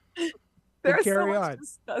then. There's so carry much on.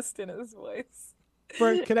 disgust in his voice.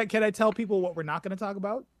 Can I tell people what we're not going to talk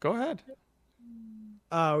about? Go ahead.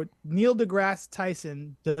 Neil deGrasse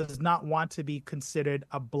Tyson does not want to be considered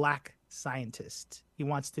a black scientist. He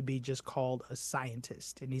wants to be just called a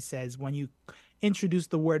scientist. And he says when you introduce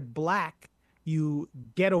the word black, you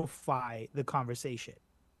ghettoify the conversation.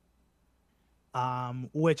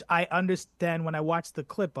 Which I understand. When I watched the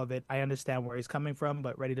clip of it, I understand where he's coming from,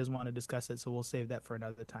 but Reddy doesn't want to discuss it, so we'll save that for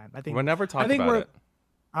another time. I think We'll never talk about it.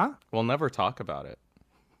 Huh? We'll never talk about it.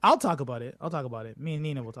 I'll talk about it. Me and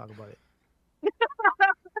Nina will talk about it.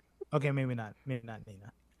 Okay, maybe not. Maybe not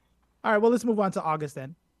Nina. All right, well, let's move on to August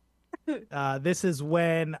then. This is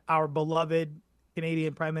when our beloved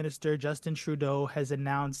Canadian Prime Minister Justin Trudeau has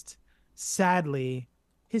announced, sadly,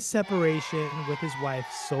 his separation with his wife,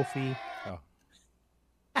 Sophie. Oh.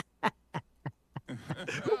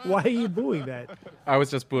 Why are you booing that? I was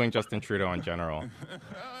just booing Justin Trudeau in general.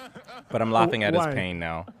 But I'm laughing at his Why? pain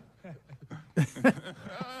now.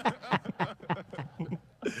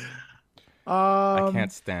 I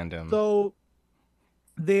can't stand him. So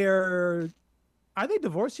are they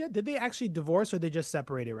divorced yet? Did they actually divorce or they just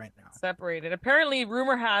separated right now? Separated. Apparently,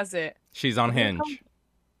 rumor has it. She's on Hinge.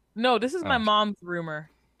 No, this is my Oh. mom's rumor.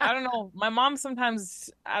 I don't know. My mom sometimes,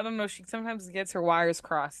 I don't know, she sometimes gets her wires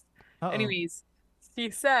crossed. Uh-oh. Anyways, she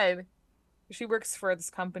said she works for this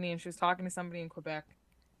company and she was talking to somebody in Quebec.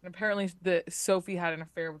 And apparently Sophie had an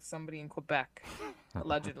affair with somebody in Quebec,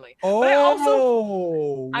 allegedly. Oh, But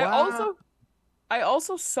wow. I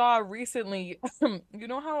also saw recently, you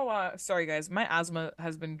know how, sorry guys, my asthma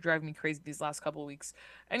has been driving me crazy these last couple of weeks.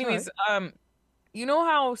 Anyways, you know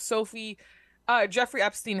how Jeffrey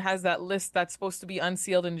Epstein has that list that's supposed to be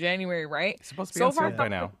unsealed in January, right? It's supposed to be So unsealed far- by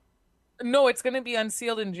now. No, it's going to be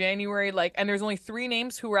unsealed in January, and there's only 3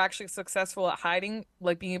 names who were actually successful at hiding,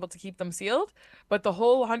 being able to keep them sealed, but the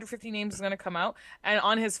whole 150 names is going to come out. And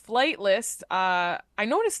on his flight list, I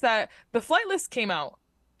noticed that the flight list came out,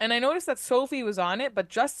 and I noticed that Sophie was on it, but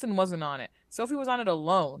Justin wasn't on it. Sophie was on it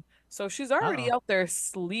alone. So she's already Uh-oh. out there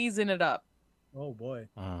sleazing it up. Oh boy.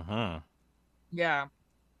 Uh-huh. Yeah.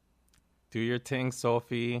 Do your thing,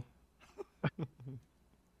 Sophie.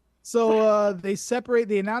 So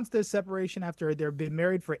they announced their separation after they've been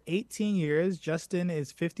married for 18 years. Justin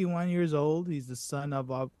is 51 years old. He's the son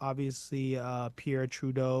of obviously Pierre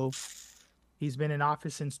Trudeau. He's been in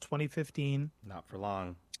office since 2015. Not for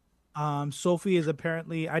long. Sophie is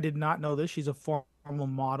apparently, I did not know this, she's a former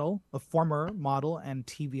model and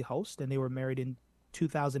TV host, and they were married in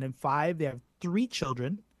 2005. They have 3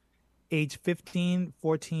 children, age 15,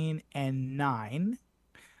 14, and 9.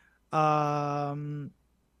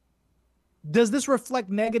 Does this reflect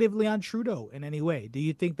negatively on Trudeau in any way? Do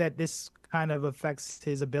you think that this kind of affects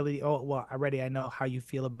his ability? Oh, well, I know how you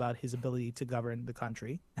feel about his ability to govern the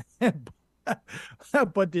country.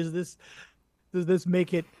 But does this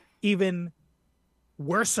make it even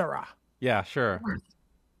worse? Yeah, sure.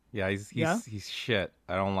 Yeah, he's Yeah? he's shit.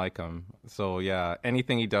 I don't like him. So yeah,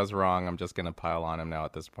 anything he does wrong, I'm just gonna pile on him now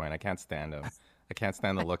at this point. I can't stand him. I can't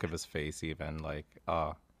stand the look of his face even. Like,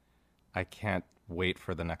 I can't wait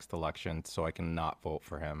for the next election so I can not vote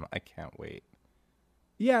for him. I can't wait.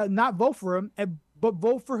 Yeah, not vote for him, but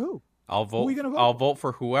vote for who? I'll Who are vote. you gonna vote I'll for? vote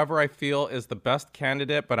for whoever I feel is the best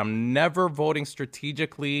candidate, but I'm never voting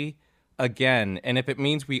strategically again. And if it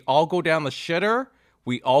means we all go down the shitter,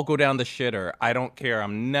 we all go down the shitter. I don't care.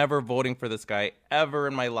 I'm never voting for this guy ever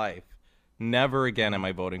in my life. Never again am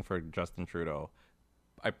I voting for Justin Trudeau.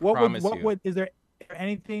 I promise you. Is there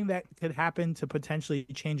anything that could happen to potentially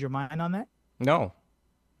change your mind on that? No.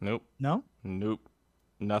 Nope. No? Nope.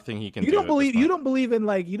 Nothing he can You do. don't at believe this you point. don't believe in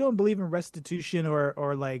like you don't believe in restitution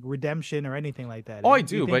or like redemption or anything like that. Oh, I You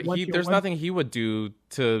do, think but once you're there's one- nothing he would do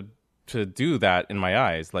to do that in my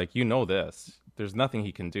eyes. Like, you know this. There's nothing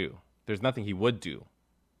he can do. There's nothing he would do.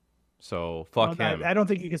 So fuck Well, him. I don't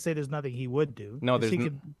think you can say there's nothing he would do. No, Because there's he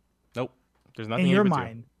n- could, Nope. There's nothing in he your would do.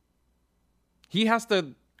 mind. He has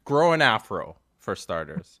to grow an afro for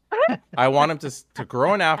starters. I want him to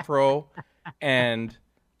grow an afro, and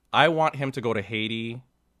I want him to go to Haiti,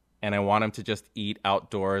 and I want him to just eat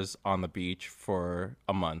outdoors on the beach for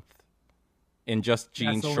a month in just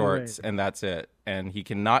jean the only shorts, way. and that's it. And he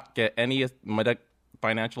cannot get any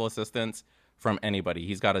financial assistance from anybody.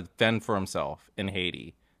 He's got to fend for himself in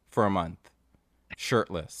Haiti for a month,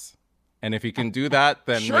 shirtless. And if he can do that,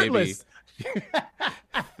 then maybe. Shirtless.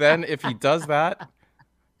 Then if he does that,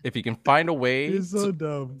 if he can find a way It's so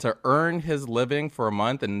dumb. to earn his living for a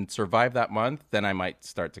month and survive that month, then I might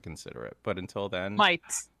start to consider it. But until then, Might.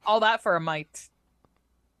 All that for a might.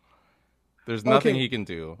 there's nothing Okay, he can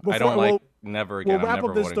do. I before- don't like we'll- never again. we'll wrap I'm never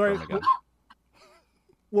up this voting story. for him again.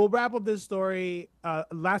 We'll wrap up this story.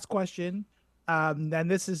 Last question. And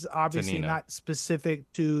this is obviously Nina. not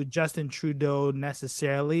specific to Justin Trudeau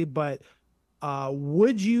necessarily, but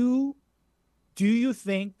do you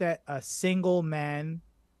think that a single man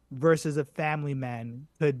versus a family man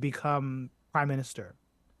could become prime minister?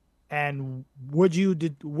 And would you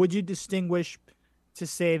distinguish to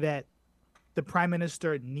say that the prime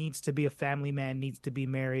minister needs to be a family man, needs to be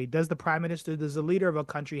married? Does the leader of a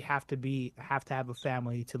country have to have a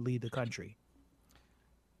family to lead the country?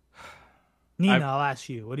 Nina, I'll ask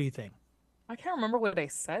you. What do you think? I can't remember what I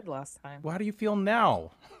said last time. How do you feel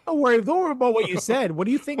now? Don't worry about what you said. What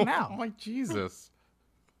do you think Oh now? my Jesus!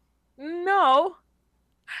 No.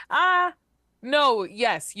 No,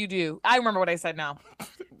 yes, you do. I remember what I said now.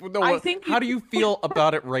 No, I think how do you feel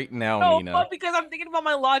about it right now, No, Nina? but because I'm thinking about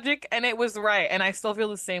my logic and it was right, and I still feel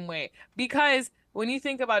the same way. Because when you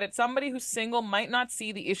think about it, somebody who's single might not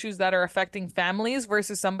see the issues that are affecting families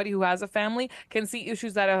versus somebody who has a family can see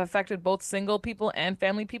issues that have affected both single people and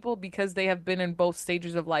family people because they have been in both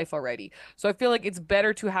stages of life already. So I feel like it's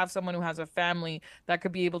better to have someone who has a family that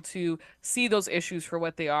could be able to see those issues for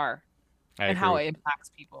what they are and how it impacts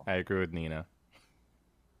people. I agree with Nina.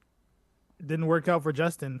 It didn't work out for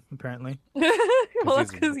Justin, apparently. Well,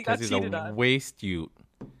 that's because he got he's cheated a on. waste youth.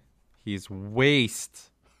 He's waste.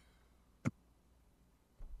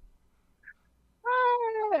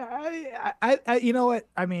 You know what?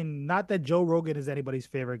 I mean, not that Joe Rogan is anybody's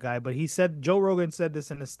favorite guy, but Joe Rogan said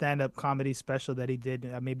this in a stand-up comedy special that he did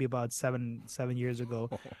maybe about seven years ago.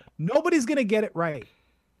 Nobody's gonna get it right.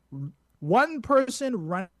 One person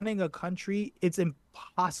running a country, it's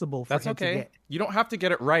impossible for That's him to okay. get. You don't have to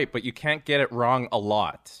get it right, but you can't get it wrong a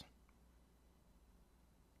lot.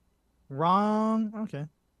 Wrong. Okay.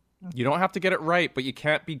 You don't have to get it right, but you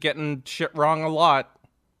can't be getting shit wrong a lot.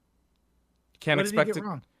 You can't What did he expect get to.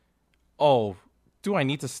 wrong? Oh, do I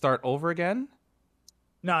need to start over again?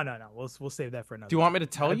 No. We'll save that for another. Do you want me to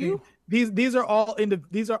time. tell I you? think these are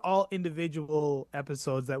all individual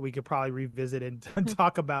episodes that we could probably revisit and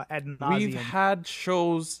talk about ad We've nauseum. had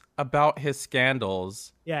shows about his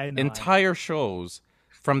scandals, Yeah, I know. entire shows,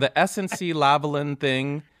 from the SNC Lavalin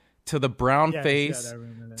thing to the brown Yes, face yeah, I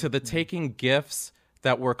remember that. to the taking gifts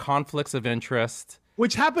that were conflicts of interest.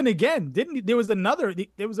 Which happened again, didn't he? There was another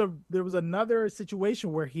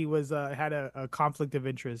situation where he was had a conflict of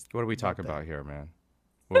interest. What do we talk about here, man?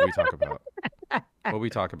 What do we talk about? What do we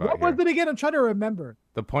talk about What here? was it again? I'm trying to remember.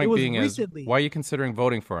 The It point was being recently. is, why are you considering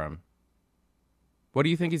voting for him? What do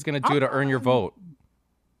you think he's going to do to earn your vote?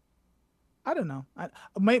 I don't know.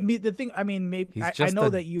 Maybe the thing. I mean, maybe He's I just know a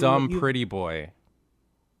that dumb, you pretty boy.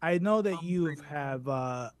 I know that you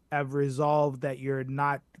have resolved that you're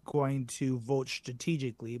not going to vote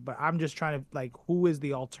strategically, but I'm just trying to like, who is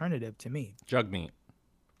the alternative to me? Jug meat.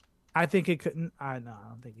 I think it couldn't. I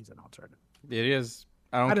don't think he's an alternative. It is.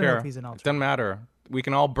 I don't don't know care. if he's an It alternate. doesn't matter. We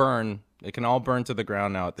can all burn. It can all burn to the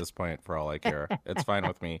ground now at this point, for all I care. It's fine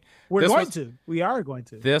with me. We're This going was- to. We are going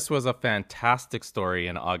to. This was a fantastic story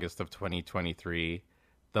in August of 2023.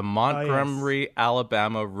 The Montgomery,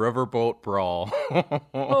 Alabama riverboat brawl.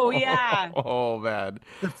 Oh, yeah. Oh, man.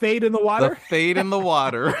 The fade in the The water. fade in the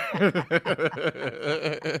water.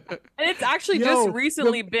 And it's actually Yo, just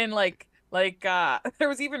recently been like there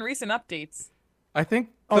was even recent updates. I think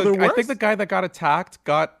Oh, the, there I was? think the guy that got attacked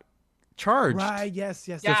got charged. Right. Yes.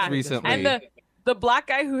 Yes. Yeah, that's right, recently. that's right. And the black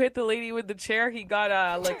guy who hit the lady with the chair, he got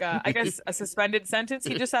I guess a suspended sentence.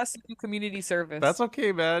 He just has to do community service. That's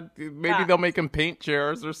okay, man. Maybe Yeah. they'll make him paint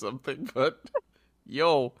chairs or something. But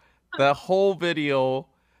yo, the whole video,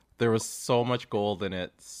 there was so much gold in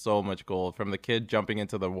it. So much gold, from the kid jumping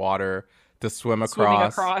into the water to swim Swimming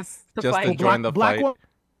across. across the just to fight. join the black fight. wo-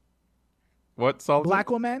 What, Sultan? black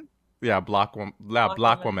woman. Yeah, Black Woman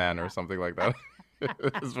Woman. or something like that.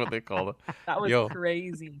 Is what they called it. That was Yo.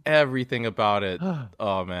 crazy. Everything about it.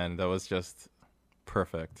 Oh man, that was just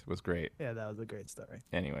perfect. It was great. Yeah, that was a great story.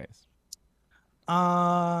 Anyways,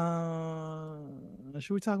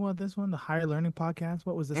 Should we talk about this one? The Higher Learning Podcast.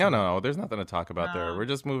 What was this? no, one? no, there's nothing to talk about there. No. We're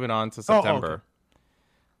just moving on to Oh, okay. September.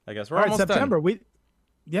 I guess we're All right, almost September.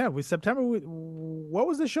 done. September. What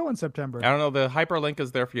was the show in September? I don't know. The hyperlink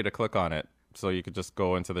is there for you to click on it, so you could just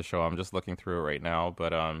go into the show. I'm just looking through it right now,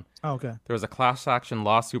 but Oh, okay. there was a class action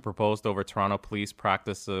lawsuit proposed over Toronto police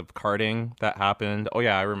practice of carding that happened. Oh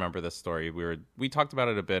yeah, I remember this story. We talked about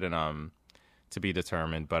it a bit in To Be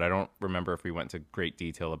Determined, but I don't remember if we went into great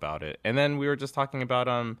detail about it. And then we were just talking about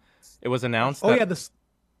it was announced Oh that yeah,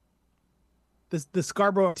 the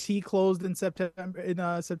Scarborough Tea closed in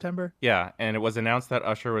September. September. yeah, and it was announced that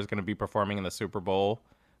Usher was going to be performing in the Super Bowl.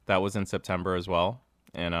 That was in September as well.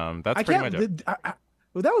 And that's I pretty can't. much it.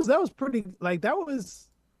 Well, that was pretty. Like that was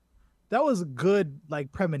a good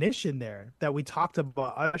like premonition there that we talked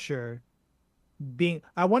about Usher being.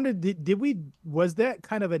 I wonder was that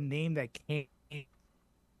kind of a name that came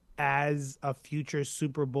as a future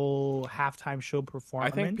Super Bowl halftime show I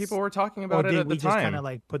performance? think people were talking or about it did at the we just kind time. of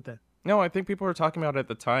like put the No, I think people were talking about it at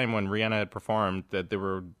the time when Rihanna had performed, that they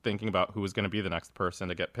were thinking about who was going to be the next person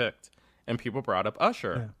to get picked. And people brought up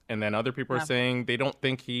Usher. Yeah. And then other people were Yeah. saying they don't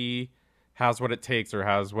think he has what it takes or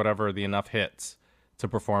has whatever the enough hits to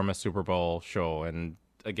perform a Super Bowl show. And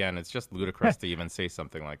again, it's just ludicrous to even say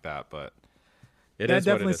something like that, but it that is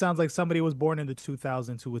what it definitely is. sounds like somebody was born in the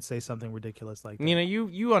 2000s who would say something ridiculous like that. Nina,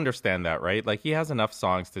 you understand that, right? Like, he has enough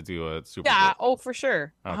songs to do a Super Yeah, Bowl. oh for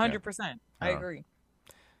sure. Okay. 100%. I Oh. agree.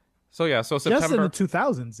 So yeah, so Just in September. the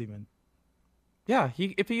 2000s even. Yeah,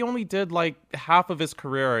 if he only did like half of his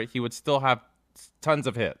career, he would still have tons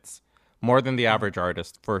of hits, more than the average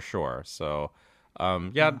artist for sure. So,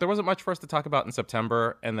 there wasn't much for us to talk about in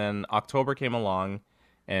September, and then October came along,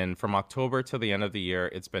 and from October to the end of the year,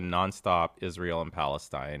 it's been nonstop Israel and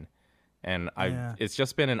Palestine, and Yeah. it's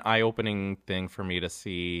just been an eye-opening thing for me to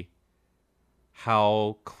see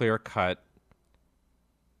how clear-cut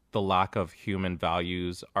the lack of human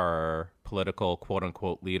values our political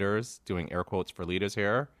quote-unquote leaders, doing air quotes for leaders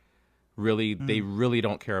here, really they really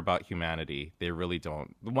don't care about humanity. They really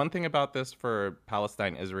don't. The one thing about this for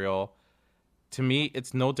Palestine, Israel, to me,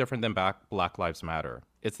 it's no different than Black Lives Matter.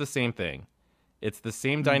 It's the same thing. It's the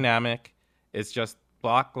same dynamic. It's just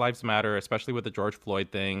Black Lives Matter, especially with the George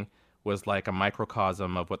Floyd thing, was like a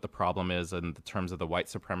microcosm of what the problem is in the terms of the white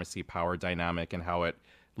supremacy power dynamic and how it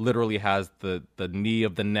literally has the knee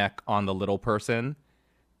of the neck on the little person,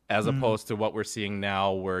 as opposed to what we're seeing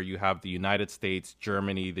now, where you have the United States,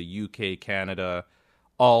 Germany, the UK, Canada,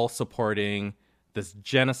 all supporting this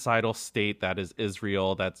genocidal state that is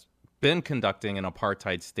Israel, that's been conducting an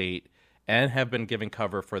apartheid state and have been giving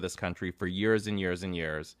cover for this country for years and years and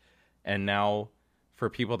years. And now, for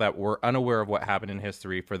people that were unaware of what happened in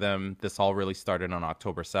history, for them, this all really started on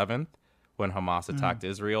October 7th when Hamas attacked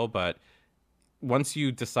Israel. But once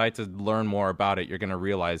you decide to learn more about it, you're going to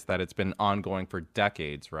realize that it's been ongoing for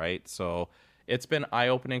decades, right? So it's been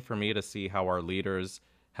eye-opening for me to see how our leaders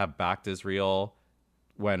have backed Israel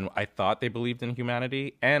when I thought they believed in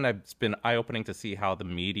humanity. And it's been eye-opening to see how the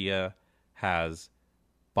media has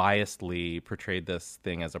biasedly portrayed this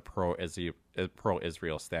thing as a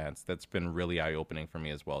pro-Israel stance. That's been really eye-opening for me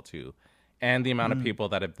as well, too. And the amount of people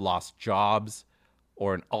that have lost jobs,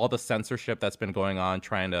 or all the censorship that's been going on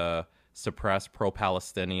trying to suppress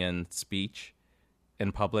pro-Palestinian speech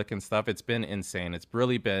in public and stuff. It's been insane. It's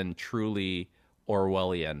really been truly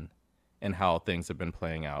Orwellian in how things have been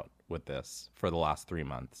playing out with this for the last 3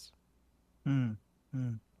 months.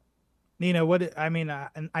 Nina,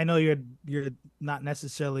 I know you're not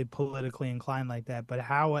necessarily politically inclined like that, but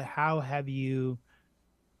how have you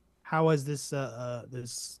how has this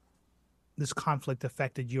conflict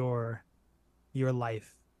affected your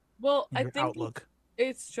life Well, and I your think outlook?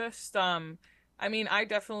 it's just I mean, I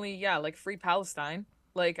definitely, yeah, like free Palestine.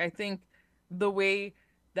 Like I think the way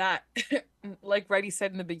that like Reddy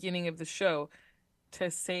said in the beginning of the show, to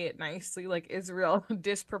say it nicely, like Israel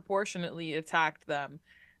disproportionately attacked them.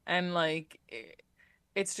 And like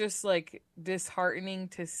it's just like disheartening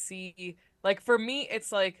to see, like for me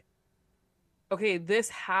it's like, okay, this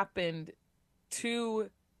happened to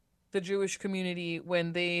the Jewish community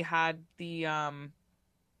when they had the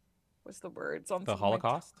what's the word? It's on the The tip of my tongue.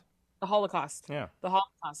 Holocaust? The Holocaust. Yeah. The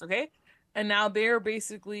Holocaust, okay? And now they're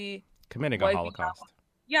basically Committing a wiping out. Holocaust.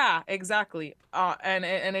 Yeah, exactly.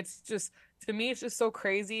 And it's just, to me it's just so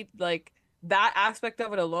crazy, like that aspect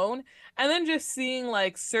of it alone. And then just seeing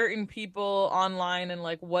like certain people online and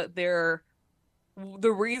like what their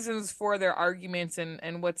the reasons for their arguments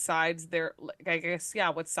and what sides they're like, I guess, yeah,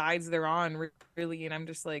 what sides they're on really. And I'm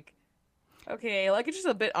just like, okay, like it's just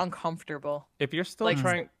a bit uncomfortable. If you're still Like,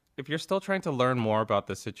 trying if you're still trying to learn more about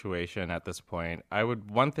the situation at this point,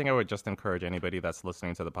 one thing I would just encourage anybody that's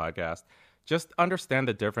listening to the podcast, just understand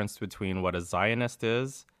the difference between what a Zionist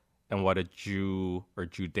is and what a Jew or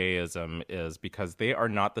Judaism is, because they are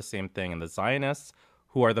not the same thing. And the Zionists,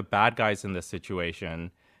 who are the bad guys in this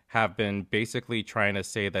situation, have been basically trying to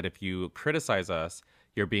say that if you criticize us,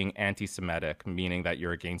 you're being anti-Semitic, meaning that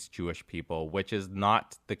you're against Jewish people, which is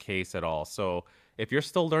not the case at all. So if you're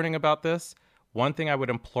still learning about this, one thing I would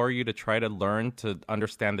implore you to try to learn to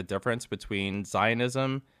understand the difference between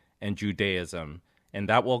Zionism and Judaism, and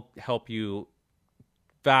that will help you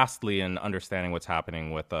vastly in understanding what's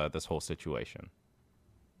happening with this whole situation.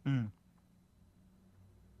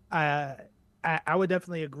 I I would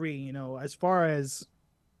definitely agree. You know, as far as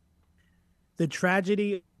the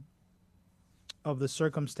tragedy of the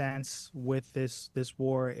circumstance with this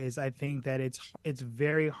war is, I think that it's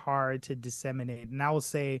very hard to disseminate. And I will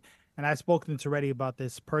say, and I've spoken to Reddy about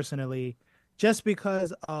this personally, just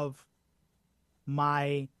because of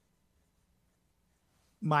my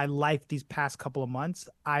life these past couple of months,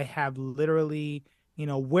 I have literally, you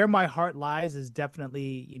know, where my heart lies is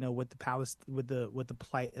definitely, you know, with the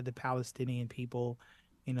plight of the Palestinian people,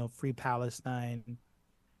 you know, free Palestine.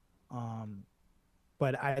 Um,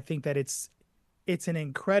 but I think that it's an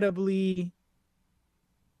incredibly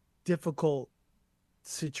difficult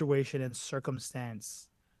situation and circumstance,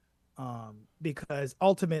 because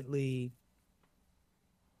ultimately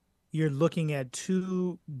you're looking at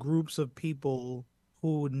two groups of people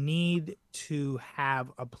who need to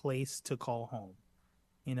have a place to call home.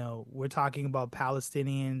 You know, we're talking about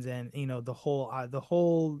Palestinians, and you know the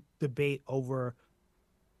whole debate over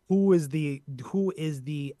who is the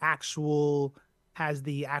actual has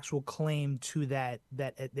the actual claim to the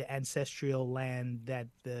ancestral land that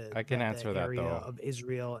I can the answer that area though. of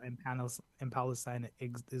Israel and Palestine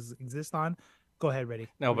exist on. Go ahead, Reddy.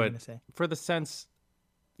 No, What are you but gonna say? for the sense,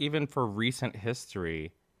 even for recent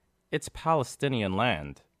history, it's Palestinian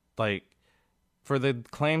land. Like, for the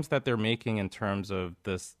claims that they're making in terms of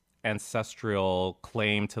this ancestral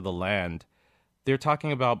claim to the land, they're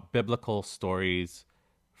talking about biblical stories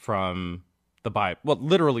from the Bible, well,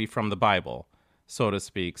 literally from the Bible, so to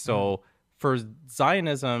speak. So for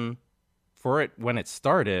Zionism, for it when it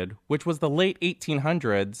started, which was the late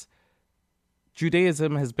 1800s,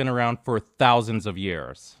 Judaism has been around for thousands of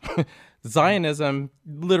years. Zionism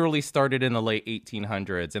literally started in the late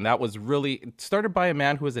 1800s, and that was really started by a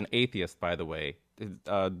man who was an atheist, by the way.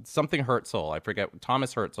 Something Herzl, I forget,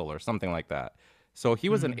 Thomas Herzl or something like that. So he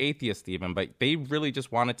was an atheist even, but they really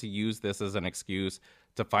just wanted to use this as an excuse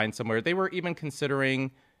to find somewhere. They were even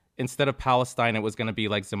considering, instead of Palestine, it was going to be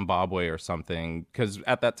like Zimbabwe or something, because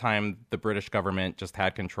at that time, the British government just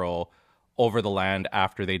had control over the land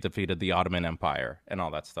after they defeated the Ottoman Empire and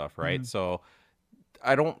all that stuff, right? So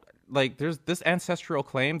I don't like there's this ancestral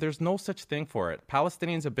claim. There's no such thing for it.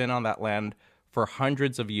 Palestinians have been on that land for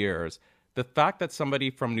hundreds of years. The fact that somebody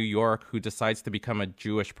from New York who decides to become a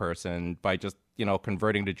Jewish person by just, you know,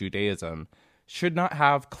 converting to Judaism should not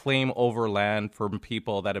have claim over land from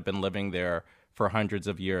people that have been living there for hundreds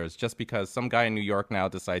of years, just because some guy in New York now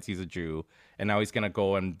decides he's a Jew and now he's going to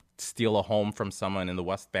go and steal a home from someone in the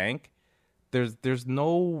West Bank. There's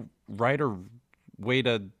no right or way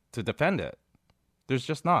to defend it. There's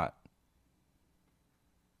just not.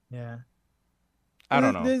 Yeah. I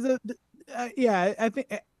don't know. Yeah, I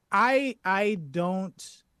think I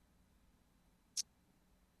don't.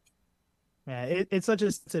 Yeah, it's such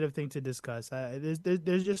a sensitive thing to discuss. There's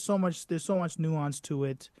just there's so much nuance to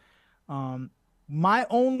it. My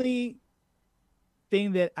only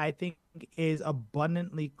thing that I think is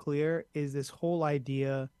abundantly clear is this whole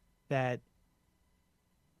idea that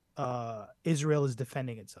Israel is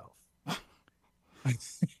defending itself.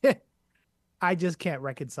 I just can't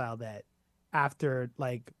reconcile that after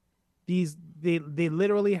like they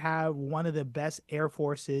literally have one of the best air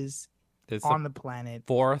forces It's on the the planet.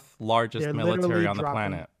 fourth largest They're military literally on the dropping-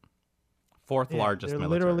 planet. Fourth Yeah, largest they're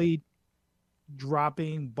military. literally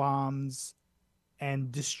dropping bombs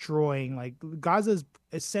and destroying, like Gaza's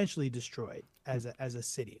essentially destroyed as a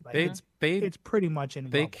city. Like it's pretty much in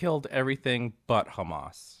They rubble. killed everything but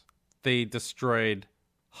Hamas. They destroyed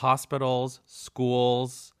hospitals,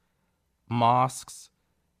 schools, mosques,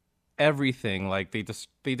 everything. Like they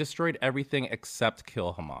destroyed everything except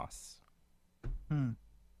kill Hamas.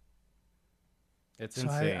 It's So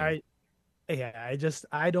insane.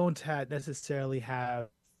 I don't necessarily have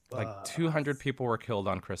Like 200 people were killed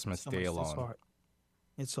on Christmas so Day much this alone. hard.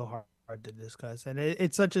 It's so hard to discuss, and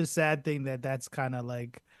it's such a sad thing that's kind of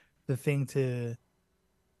like the thing to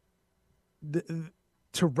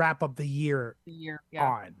wrap up the year The year,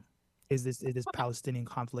 on is this Palestinian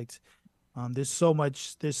conflict. There's so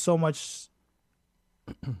much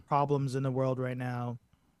problems in the world right now.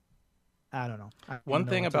 I don't know. One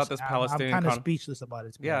thing about this Palestinian I'm kind of speechless about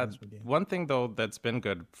it. To be honest with you. One thing though that's been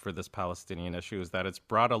good for this Palestinian issue is that it's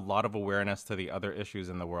brought a lot of awareness to the other issues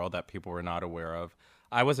in the world that people were not aware of.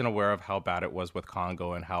 I wasn't aware of how bad it was with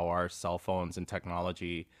Congo and how our cell phones and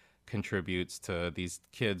technology contributes to these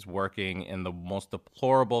kids working in the most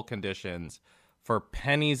deplorable conditions for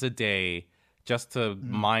pennies a day just to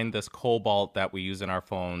mine this cobalt that we use in our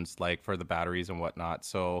phones, like for the batteries and whatnot.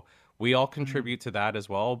 So we all contribute to that as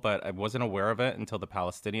well, but I wasn't aware of it until the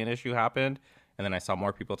Palestinian issue happened. And then I saw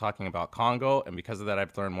more people talking about Congo. And because of that,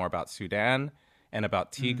 I've learned more about Sudan and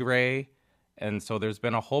about Tigray. And so there's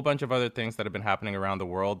been a whole bunch of other things that have been happening around the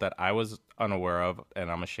world that I was unaware of.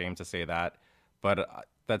 And I'm ashamed to say that. But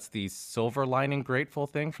that's the silver lining grateful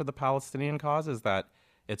thing for the Palestinian cause, is that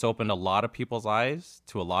it's opened a lot of people's eyes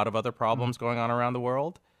to a lot of other problems going on around the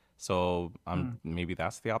world. So maybe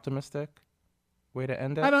that's the optimistic way to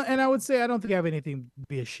end it. I would say I don't think I have anything to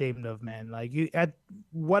be ashamed of, man. Like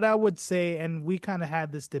what I would say, and we kind of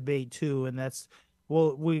had this debate too, and that's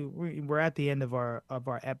we're at the end of our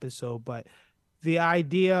episode, but the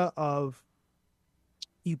idea of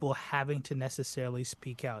people having to necessarily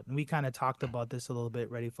speak out, and we kind of talked about this a little bit,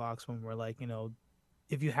 Reddy Fox, when we're like,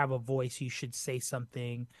 if you have a voice, you should say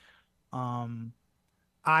something.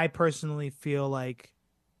 I personally feel like,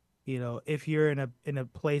 if you're in a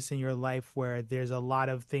place in your life where there's a lot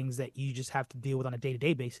of things that you just have to deal with on a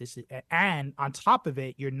day-to-day basis, and on top of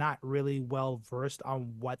it, you're not really well versed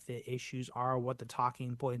on what the issues are, what the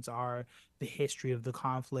talking points are, the history of the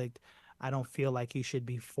conflict, I don't feel like you should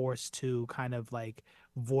be forced to kind of like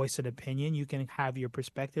voice an opinion. You can have your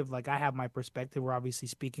perspective. Like I have my perspective. We're obviously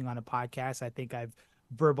speaking on a podcast. I think I've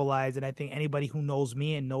verbalized, and I think anybody who knows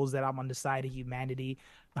me and knows that I'm on the side of humanity,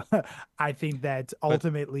 I think that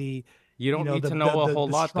ultimately you don't need to know a whole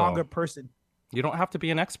lot, stronger though. person. You don't have to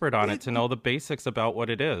be an expert on it to know the basics about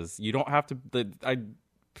what it is. You don't have to.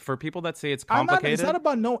 For people that say it's complicated, It's not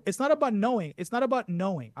about knowing. It's not about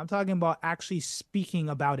knowing. I'm talking about actually speaking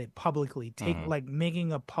about it publicly, like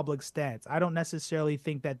making a public stance. I don't necessarily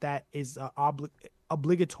think that is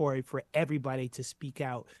obligatory for everybody to speak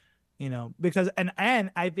out, because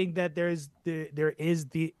and I think that there is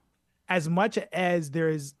as much as there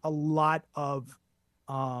is a lot of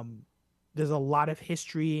there's a lot of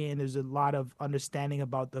history and there's a lot of understanding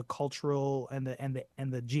about the cultural and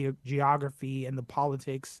the geography and the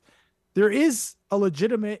politics. There is a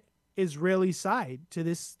legitimate Israeli side to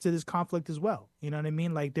this conflict as well. You know what I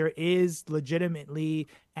mean? Like there is legitimately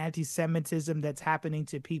anti-Semitism that's happening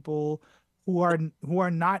to people who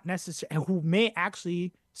are not necessarily, who may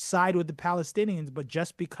actually side with the Palestinians, but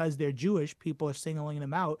just because they're Jewish, people are singling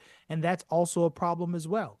them out, and that's also a problem as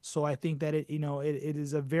well. So I think that it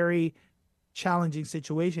is a very challenging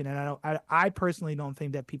situation, and I personally don't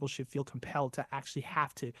think that people should feel compelled to actually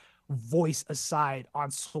have to voice a side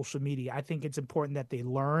on social media. I think it's important that they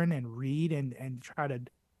learn and read and try to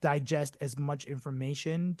digest as much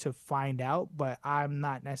information to find out, but I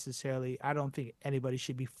don't think anybody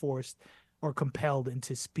should be forced or compelled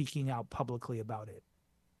into speaking out publicly about it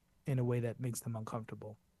in a way that makes them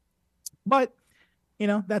uncomfortable. But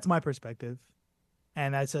that's my perspective,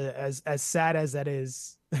 and that's as sad as that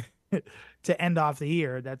is to end off the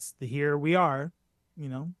year. That's the year we are,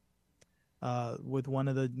 with one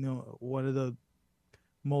of the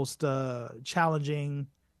most challenging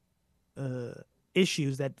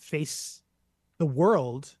issues that face the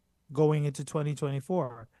world going into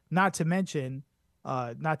 2024. Not to mention,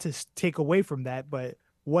 not to take away from that, but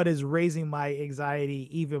what is raising my anxiety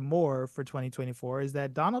even more for 2024 is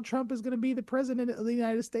that Donald Trump is going to be the president of the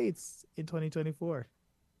United States in 2024.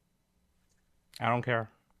 I don't care.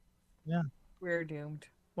 Yeah. We're doomed.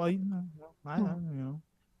 Well,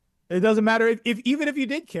 it doesn't matter if even if you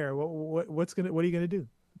did care, what are you gonna do?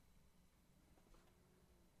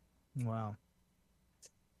 Wow.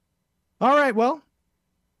 All right. Well,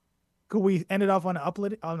 could we end it off on an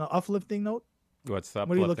uplifting note? What's up?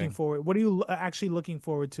 What are you looking forward? What are you actually looking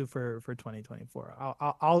forward to for 2024?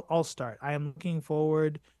 I'll start. I am looking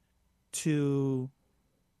forward to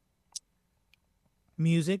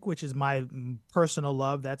music, which is my personal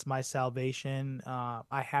love. That's my salvation.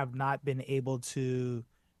 I have not been able to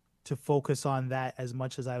focus on that as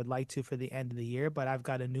much as I would like to for the end of the year, but I've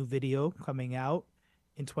got a new video coming out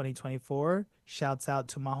in 2024. Shouts out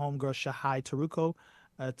to my homegirl Shahai Taruko.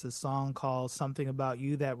 It's a song called Something About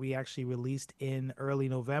You that we actually released in early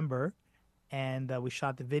November. And we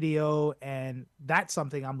shot the video, and that's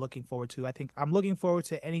something I'm looking forward to. I think I'm looking forward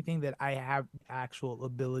to anything that I have actual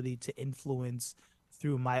ability to influence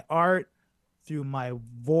through my art, through my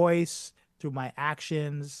voice, through my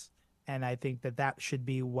actions. And I think that should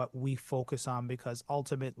be what we focus on, because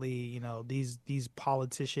ultimately, you know, these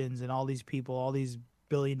politicians and all these people, all these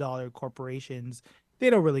billion-dollar corporations, they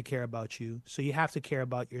don't really care about you. So you have to care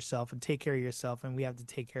about yourself and take care of yourself, and we have to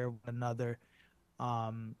take care of one another,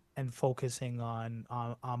 and focusing on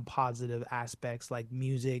positive aspects like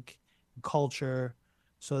music, culture.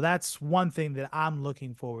 So that's one thing that I'm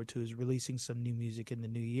looking forward to, is releasing some new music in the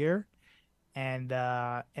new year. And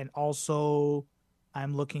also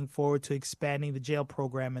I'm looking forward to expanding the jail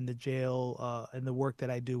program and the jail and the work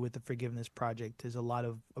that I do with the Forgiveness Project. There's a lot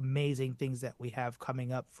of amazing things that we have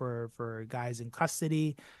coming up for guys in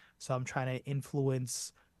custody. So I'm trying to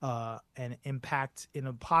influence and impact in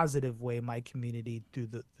a positive way my community through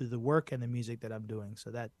the work and the music that I'm doing.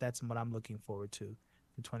 So that's what I'm looking forward to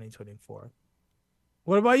for 2024.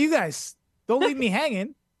 What about you guys? Don't leave me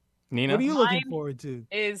hanging. Nina? What are you looking Mine forward to?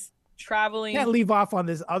 is traveling. Can't leave off on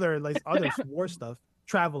this other war stuff.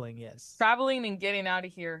 Traveling, yes. Traveling and getting out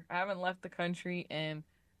of here. I haven't left the country in,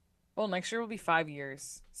 well, next year will be 5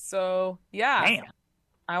 years. So yeah, Damn.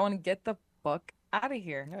 I want to get the fuck out of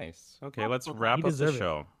here. Nice. Okay, let's wrap You up the deserve it.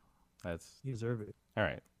 show. You deserve it. All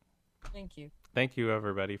right. Thank you. Thank you,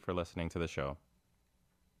 everybody, for listening to the show.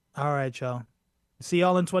 All right, y'all. See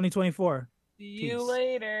y'all in 2024. See you Peace.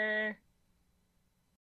 later.